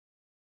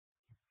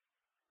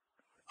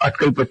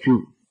अटकल पच्चू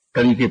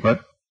तरीके पर,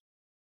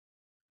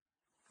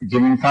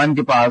 जब इंसान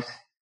के पास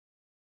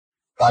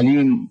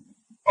तालीम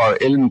और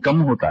इल्म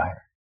कम होता है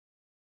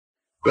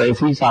तो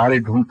ऐसे ही सहारे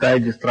ढूंढता है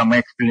जिस तरह मैं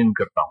एक्सप्लेन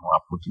करता हूं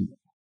आपको चीजें।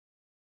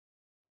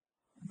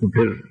 तो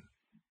फिर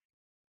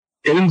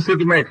इल्म से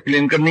तो मैं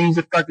एक्सप्लेन कर नहीं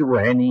सकता कि वो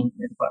है नहीं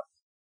मेरे पास,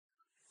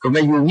 तो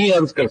मैं यूं ही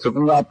अर्ज कर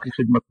सकूंगा आपकी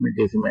खिदमत में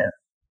जैसे मैं।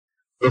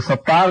 तो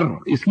सत्तार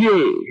इसलिए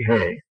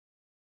है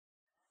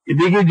कि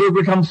देखिए, जो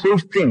कुछ हम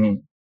सोचते हैं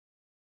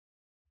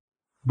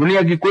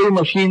दुनिया की कोई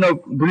मशीन और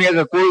दुनिया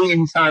का कोई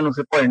इंसान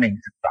उसे पढ़ नहीं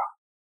सकता।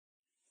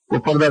 वो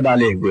पर्दा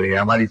डाले हुए है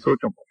हमारी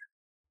सोचों पर।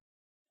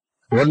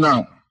 वरना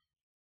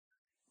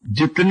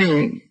जितने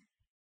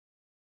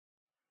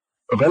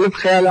गलत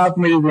ख्यालात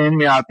मेरे जहन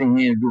में आते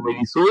हैं, जो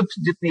मेरी सोच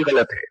जितनी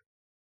गलत है,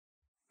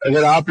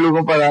 अगर आप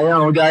लोगों पर आया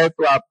हो जाए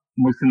तो आप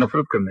मुझसे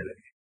नफरत करने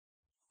लगे।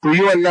 तो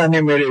यूं अल्लाह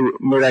ने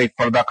मेरा एक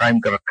पर्दा कायम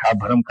कर रखा,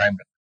 भरम कायम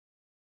रखा।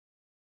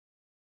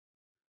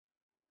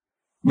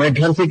 मैं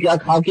घर से क्या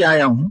खा के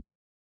आया हूं,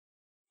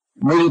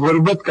 मेरी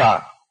गुर्बत का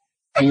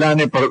अल्लाह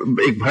ने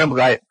एक भ्रम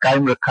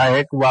कायम रखा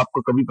है कि वो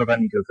आपको कभी पता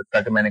नहीं चल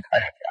सकता कि मैंने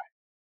खाया क्या है।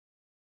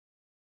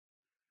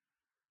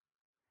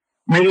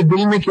 मेरे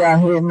दिल में क्या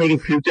है, मेरे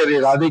फ्यूचर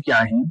इरादे क्या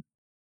हैं,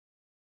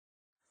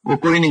 वो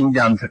कोई नहीं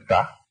जान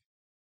सकता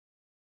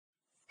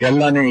कि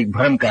अल्लाह ने एक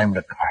भ्रम कायम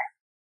रखा है।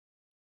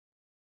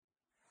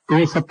 तो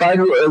वो सत्तार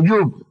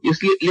अयूब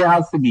इसलिए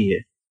लिहाज से भी है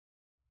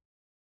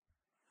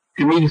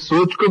कि मेरी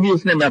सोच को भी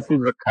उसने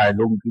महफूज रखा है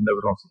लोगों की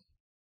नजरों से,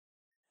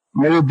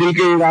 मेरे दिल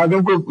के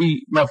इरादों को भी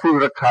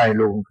महफूज रखा है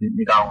लोगों की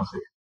निगाहों से,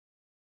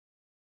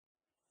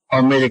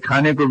 और मेरे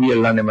खाने को भी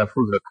अल्लाह ने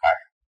महफूज रखा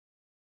है।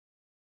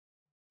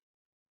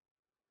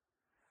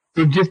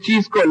 तो जिस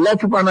चीज को अल्लाह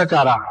छुपाना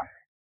चाह रहा है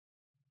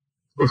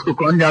उसको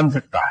कौन जान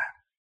सकता है।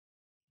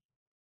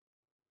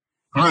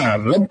 हाँ,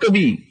 रब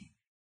कभी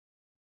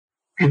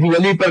किसी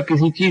वली पर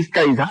किसी चीज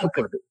का इजहार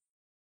कर दे,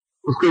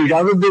 उसको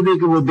इजाजत दे दे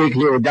कि वो देख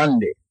ले, वो जान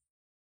ले,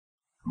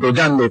 तो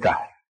जान लेता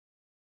है।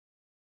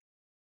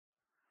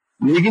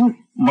 लेकिन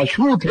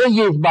मशरूत है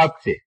ये इस बात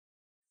से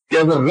कि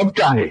अगर रब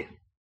चाहे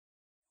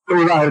तो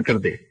वो जाहिर कर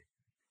दे,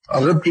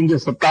 और रब क्योंकि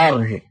सत्तार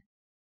रहे,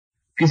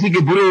 किसी के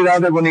बुरे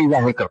इरादे को नहीं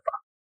जाहिर करता,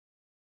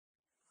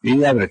 ये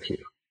याद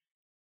रखिएगा।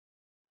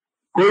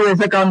 कोई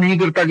ऐसा काम नहीं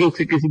करता कि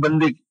उससे किसी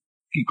बंदे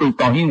की कोई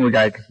तौहीन हो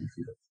जाए किसी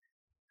चीज से।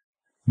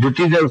 जो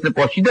चीजें उसने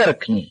पोशीदा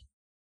रखी हैं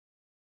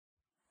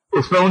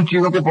उसमें उन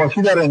चीजों को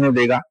पोशीदा रहने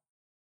देगा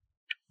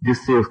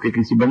जिससे उसके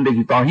किसी बंदे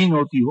की तौहीन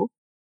होती हो,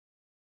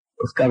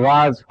 उसका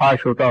राज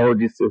फाश होता हो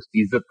जिससे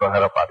उसकी इज्जत पर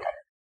हरफ आता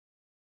है,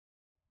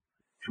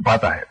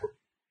 छुपाता है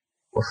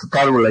वो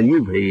सत्तारुल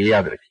अयूब है, ये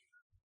याद रखिए।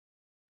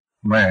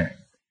 मैं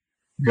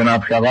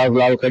जनाब शहबाज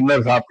लाल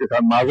कन्नर साहब के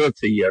साथ माजरत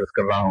से ये अर्ज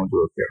कर रहा हूं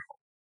जो कह रहा हूं,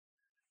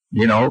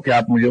 ये ना हो कि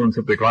आप मुझे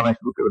उनसे पिटवाना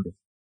शुरू कर दें।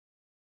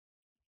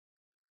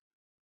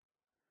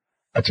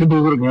 अच्छे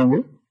बुजुर्ग हैं वो,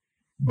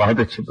 बहुत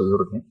अच्छे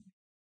बुजुर्ग हैं,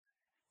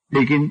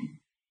 लेकिन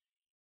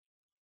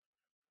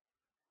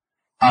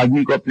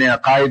आदमी को अपने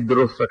अकायद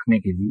दुरुस्त रखने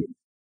के लिए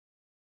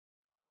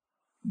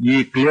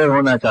ये क्लियर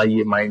होना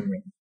चाहिए माइंड में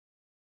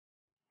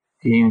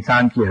कि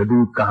इंसान की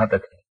हदूद कहां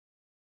तक है,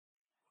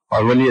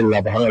 और वली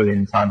अल्लाह बहरल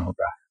इंसान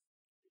होता है।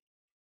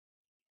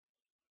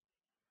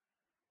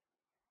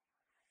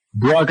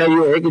 दुआ का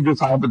ये है कि जो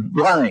साहिब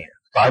दुआ है,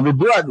 साहिब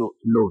दुआ जो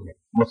लोग हैं,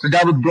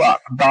 मुस्तजाब दुआ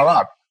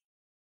दावात,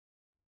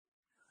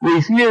 वो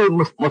इसलिए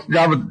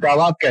मुस्तजाब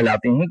दावात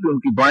कहलाते हैं कि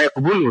उनकी दुआएं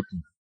कबूल होती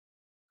हैं।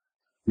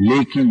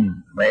 लेकिन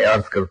मैं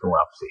अर्ज करता हूं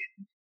आपसे,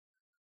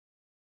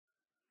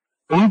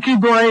 उनकी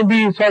दुआएं भी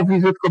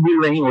 100% कबूल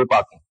नहीं हो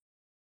पाती,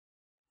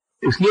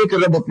 इसलिए कि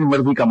रब अपनी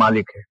मर्जी का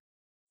मालिक है,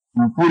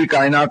 वो पूरी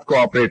कायनात को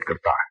ऑपरेट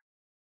करता है।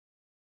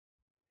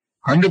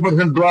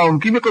 100% दुआ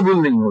उनकी भी कबूल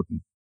नहीं होती,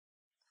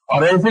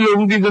 और ऐसे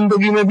लोगों की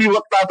जिंदगी में भी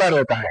वक्त आता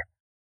रहता है,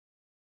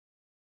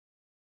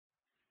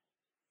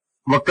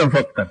 वक्तन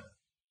फक्तन।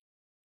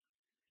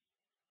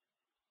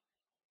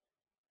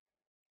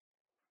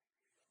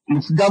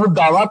 मुस्तजाब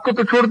दावात को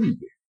तो छोड़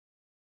दीजिए,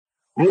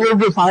 वो लोग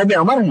जो साहिब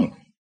अमर हैं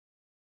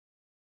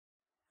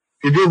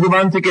कि जो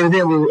जुबान से कह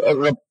दें वो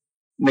रब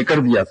ने कर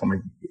दिया, समझ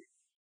लीजिए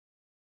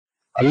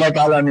अल्लाह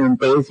ताला ने उन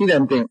पर ऐसी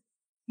रहमतें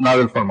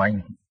नाज़िल फरमाई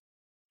हैं,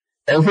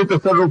 ऐसे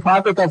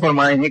तसर्रुफात अता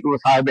फरमाए हैं कि वो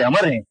साहिब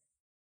अमर हैं,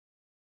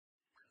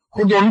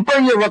 खुद उन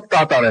पर ये वक्त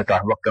आता रहता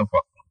है वक्तन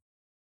फक्तन,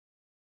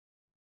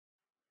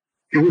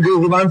 कि वो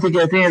जो जुबान से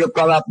कहते हैं रब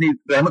ताला अपनी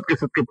रहमत के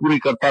सदके पूरी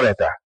करता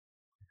रहता है।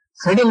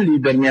 सडनली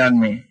दरमियान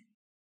में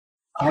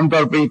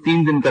आमतौर पर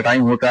 3 दिन का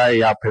टाइम होता है,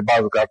 या फिर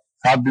बाद का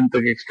 7 दिन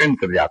तक एक्सटेंड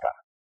कर जाता है।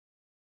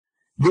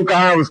 जो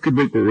कहा उसके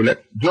बिल्कुल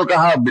उलट, जो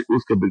कहा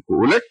उसके बिल्कुल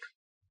उलट।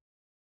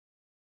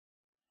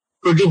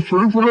 तो जब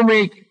शुरू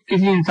में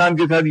किसी इंसान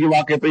के साथ ये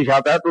वाकया पेश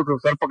आता है तो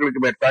सर पकड़ के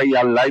बैठता है, या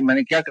अल्लाह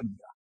मैंने क्या कर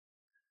दिया,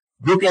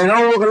 जो कह रहा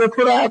हूं वो गलत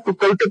हो रहा है। तो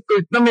कल तक तो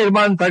इतना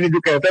मेहरबान था कि जो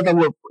कहता था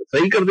वो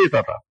सही कर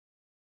देता था।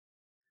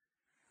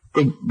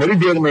 तो बड़ी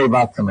देर में ये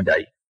बात समझ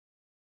आई।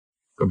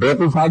 तो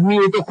बेहतर आदमी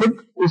ये तो खुद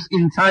उस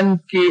इंसान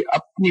के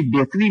अपनी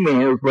बेहतरी में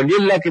है, उस वली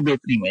अल्लाह की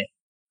बेहतरी में,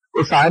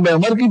 उस साहिब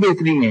अमर की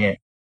बेहतरी में है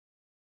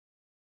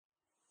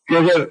कि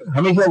अगर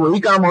हमेशा वही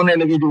काम होने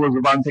लगे जो वो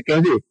जुबान से कह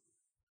दे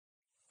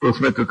तो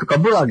उसमें तो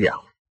तकब्बुर आ गया।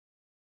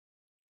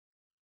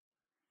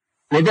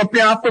 वो तो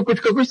अपने आप को कुछ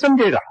का कुछ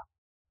समझेगा।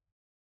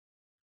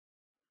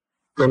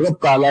 तो रब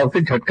ताला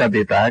उसे झटका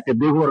देता है कि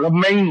देखो रब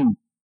मैं ही हूं,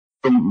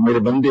 तुम मेरे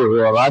बंदे हो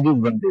और आजिज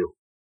बंदे हो,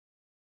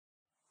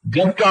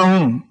 जब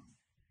चाहूं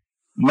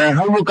मैं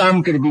हर वो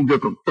काम कर दूं जो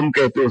तुम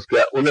कहते हो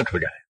उसके उलट हो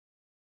जाए।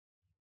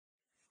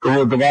 तो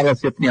वो दोबारा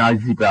से अपनी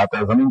आजिजी पे आता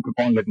है, जमीन पे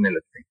पांव लगने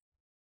लगते हैं।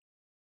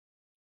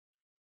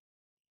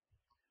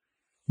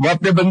 وہ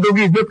اپنے بندوں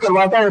کی عزت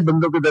کرواتا ہے,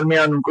 بندوں کے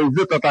درمیان ان کو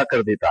عزت عطا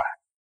کر دیتا ہے.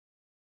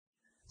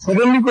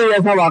 سڈنلی کوئی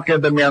ایسا واقعہ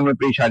درمیان میں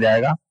پیش آ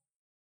جائے گا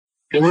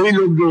کہ وہی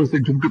لوگ جو اسے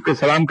جھک جھک کے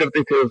سلام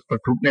کرتے تھے اس پر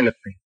ٹوٹنے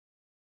لگتے ہیں.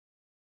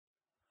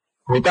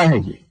 ہوتا ہے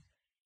یہ,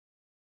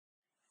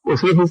 وہ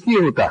صرف اس لیے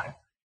ہوتا ہے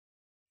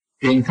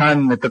کہ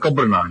انسان میں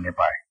تکبر نہ آنے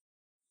پائے,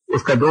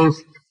 اس کا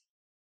دوست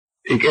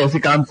ایک ایسے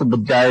کام سے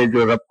بچ جائے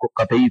جو رب کو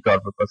قطعی طور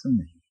پر پسند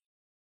نہیں,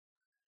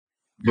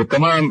 جو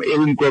تمام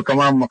علم کو,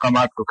 تمام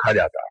مقامات کو کھا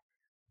جاتا ہے,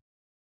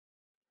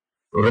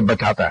 تو رب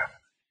بچاتا ہے.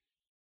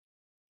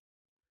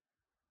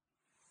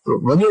 تو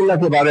ولی اللہ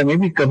کے بارے میں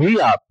بھی کبھی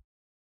آپ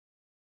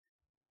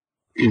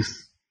اس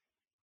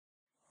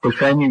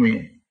خوشفہمی میں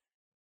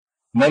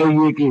نہ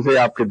رہیے کہ اسے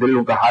آپ کے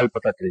دلوں کا حال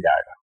پتہ چل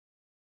جائے گا.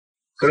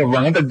 صرف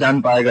وہاں تک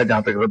جان پائے گا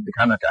جہاں تک رب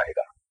دکھانا چاہے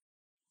گا,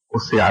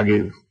 اس سے آگے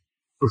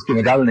اس کی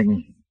مجال نہیں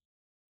ہے.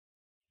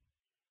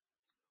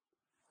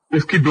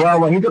 اس کی دعا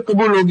وہیں تک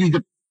قبول ہوگی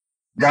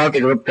جہاں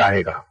تک رب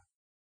چاہے گا,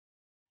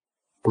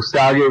 اس سے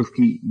آگے اس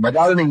کی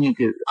مجال نہیں ہے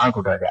کہ آنکھ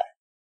اٹھا جائے.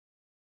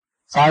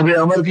 صاحب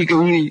عمر کی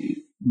کہیں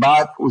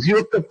بات اسی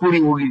وقت تک پوری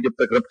ہوگی جب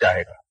تک رب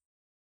چاہے گا,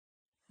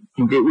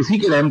 کیونکہ اسی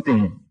کے رحمتے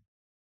ہیں,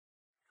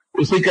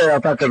 اسی کا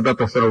عطا کردہ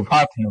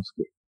تصرفات ہیں اس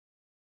کے.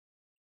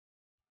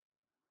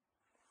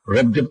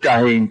 رب جب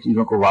چاہے ان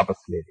چیزوں کو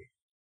واپس لے لے,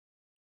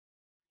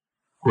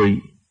 کوئی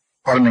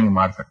پر نہیں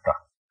مار سکتا.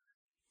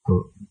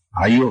 تو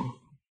بھائیو,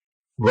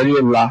 ولی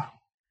اللہ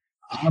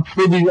آپ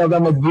سے بھی زیادہ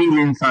مجبور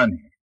انسان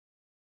ہے,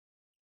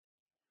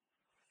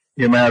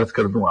 یہ میں عرض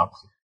کر دوں آپ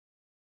سے.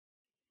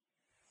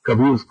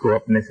 کبھی اس کو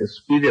اپنے سے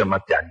سپیریئر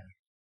مت جانیے.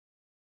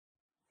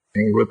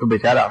 نہیں, وہ تو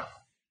بیچارہ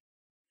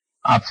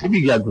آپ سے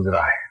بھی کیا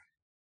گزرا ہے,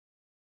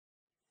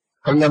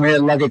 اللہ میں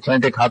اللہ کے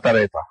چھینٹے کھاتا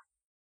رہتا,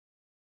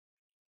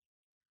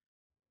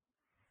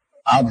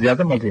 آپ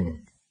زیادہ مزے نہیں.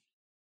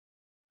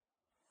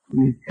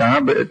 کہاں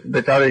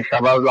بیچارے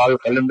شہباز لال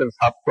قلندر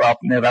صاحب کو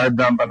آپ نے رائب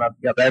دان بنا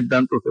دیا. رائب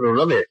دان تو پھر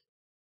رب ہے.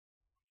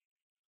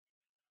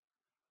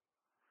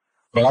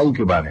 پڑھائی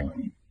کے بارے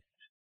میں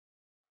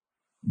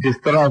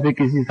جس طرح سے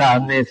کسی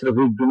صاحب نے صرف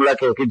ایک جملہ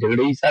کہہ کے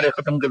جھگڑے ہی سارے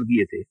ختم کر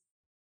دیے تھے,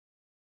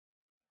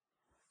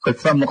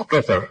 قصہ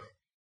مختصر,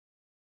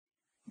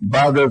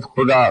 بعد از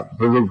خدا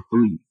بزرگ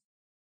ہوئی,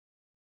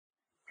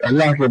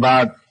 اللہ کے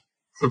بعد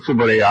سب سے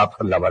بڑے آپ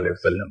صلی اللہ علیہ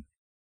وسلم,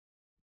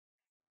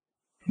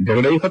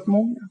 جھگڑا ہی ختم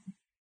ہو گیا.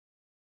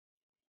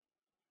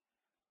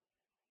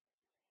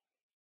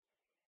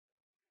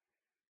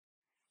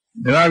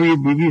 جناب یہ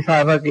بی بی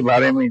صاحبہ کے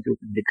بارے میں جو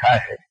لکھا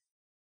ہے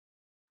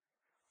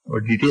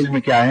اور ڈیٹیل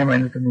میں کیا ہے میں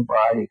نے تو نہیں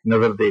پڑھا, ایک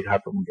نظر دیکھا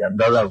تو مجھے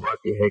اندازہ ہوا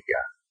کہ ہے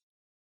کیا.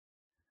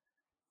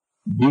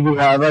 بی بی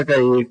صاحبہ کا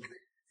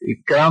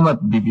ایک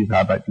کرامت بی بی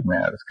صاحبہ کی میں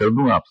عرض کر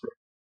دوں آپ سے,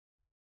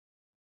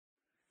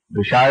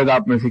 جو شاید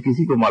آپ میں سے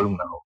کسی کو معلوم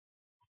نہ ہو.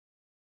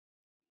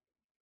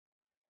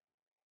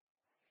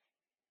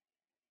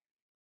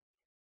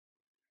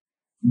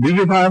 بی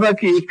بی صاحبہ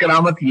کی ایک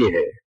کرامت یہ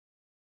ہے,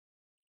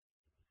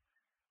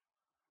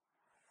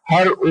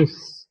 ہر اس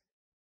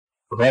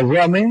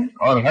غزوہ میں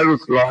اور ہر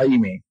اس لڑائی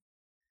میں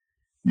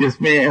جس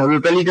میں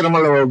حضرت علی کرم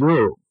اللہ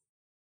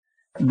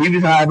وجہہ بی بی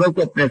صاحبہ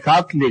کو اپنے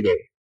ساتھ لے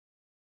گئے,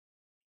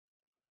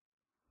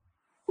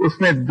 اس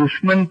میں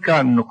دشمن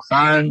کا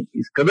نقصان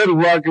اس قدر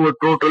ہوا کہ وہ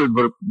ٹوٹل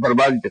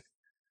بربادی تک,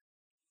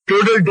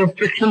 ٹوٹل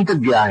ڈسٹرکشن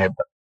تک گیا ہے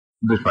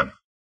دشمن.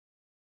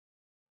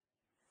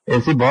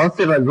 ایسے بہت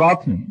سے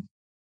غزوات ہیں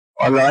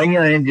اور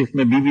لڑائیاں ہیں جس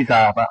میں بی بی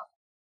صاحبہ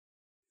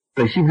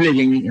تشریف لے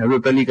گئی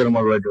حضرت علی کرم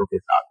اللہ وجہہ کے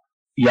ساتھ,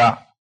 یا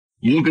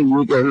یوں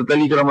کہ حضرت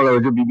علی کرم اللہ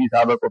وجہہ بی بی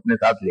صاحبہ کو اپنے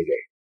ساتھ لے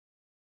گئے.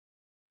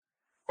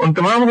 ان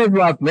تمام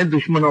غزوات میں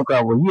دشمنوں کا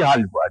وہی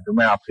حال ہوا جو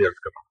میں آپ سے عرض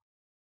کر رہا ہوں.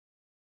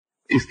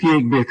 اس کی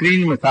ایک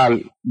بہترین مثال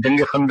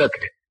جنگ خندق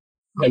ہے,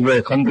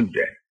 غزوہ خندق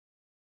جو ہے.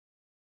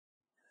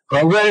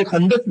 غزوہ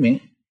خندق میں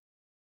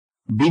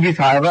بی بی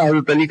صاحبہ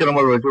حضرت علی کرم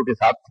اللہ وجہہ کے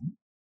ساتھ تھی,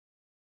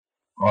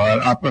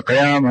 اور آپ کا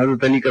قیام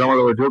حضرت علی کرم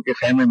اللہ وجہہ کے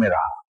خیمے میں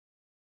رہا,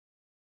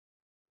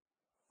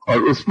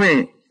 اور اس میں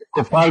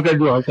کفار کا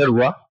جو حشر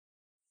ہوا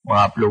وہ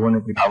آپ لوگوں نے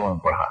کتابوں میں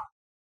پڑھا.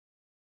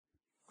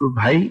 تو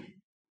بھائی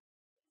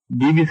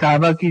بی بی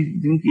صاحبہ کی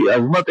جن کی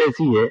عظمت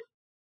ایسی ہے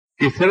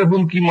کہ صرف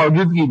ان کی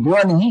موجودگی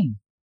دعا نہیں,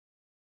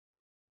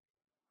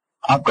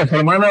 آپ کا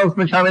فرمانا اس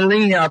میں شامل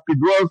نہیں ہے, آپ کی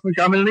دعا اس میں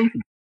شامل نہیں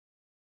ہے,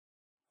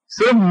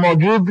 صرف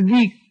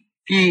موجودگی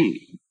کی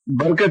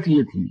برکت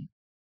یہ تھی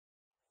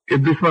کہ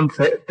دشمن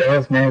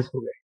تہس نہس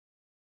ہو گئے.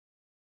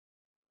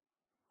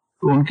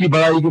 تو ان کی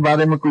بڑائی کے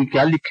بارے میں کوئی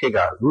کیا لکھے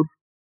گا حضور؟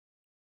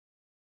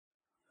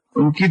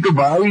 ان کی تو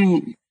بڑائی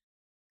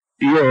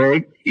یہ ہے,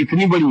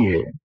 اتنی بڑی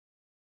ہے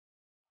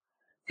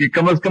کہ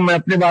کم از کم میں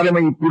اپنے بارے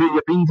میں یہ پورے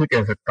یقین سے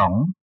کہہ سکتا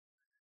ہوں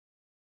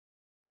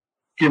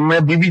کہ میں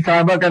بی بی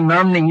صاحبہ کا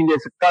نام نہیں لے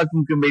سکتا,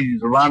 کیونکہ میری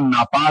زبان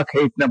ناپاک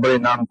ہے اتنا بڑے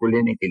نام کو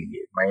لینے کے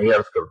لیے. میں یہ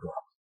عرض کر دوں,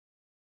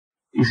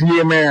 اس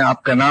لیے میں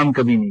آپ کا نام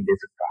کبھی نہیں لے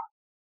سکتا.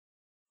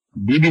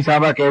 بی بی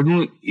صاحبہ کہہ دوں,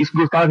 اس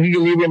گستاخی کے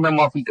لیے بھی میں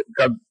معافی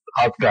کا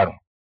خواستگار ہوں.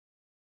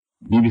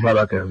 بی بی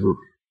صاحبہ کے حضور,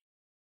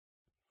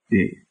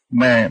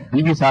 میں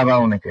بی بی صاحبہ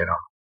انہیں کہہ رہا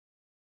ہوں,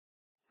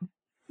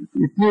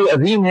 اتنی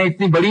عظیم ہے,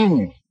 اتنی بڑی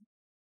ہے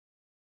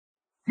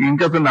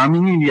इनका तो नाम ही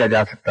नहीं लिया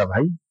जा सकता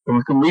भाई, कम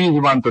से कम मेरी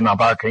जुबान तो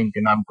नापाक है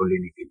इनके नाम को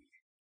लेने के लिए।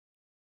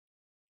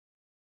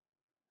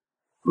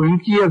 तो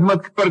इनकी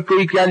अजमत पर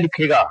कोई क्या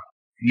लिखेगा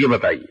ये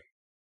बताइए।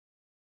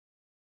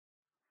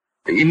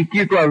 तो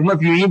इनकी तो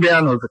अजमत यूं ही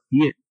बयान हो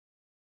सकती है,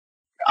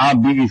 आप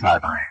बीवी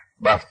साहब हैं,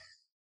 बस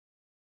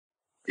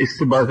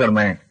इससे बढ़कर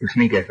मैं कुछ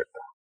नहीं कह सकता।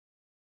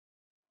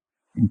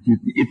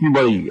 इनकी इतनी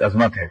बड़ी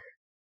अजमत है,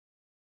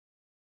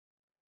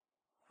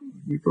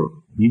 ये तो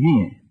बीवी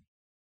है।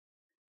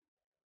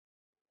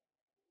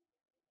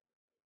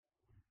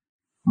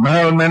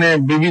 मैंने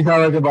बीवी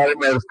साहबा के बारे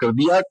में अर्ज कर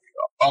दिया,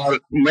 और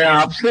मैं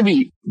आपसे भी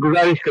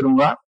गुजारिश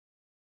करूंगा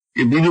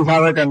कि बीवी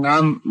साहबा का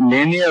नाम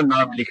लेने और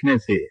नाम लिखने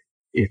से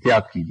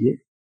एहतियात कीजिए,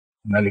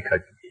 न लिखा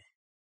कीजिए।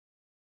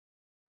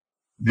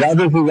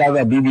 ज्यादा से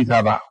ज्यादा बीवी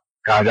साहबा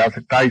कहा जा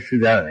सकता है, इससे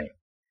ज्यादा नहीं।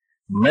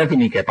 मैं तो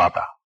नहीं कह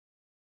पाता।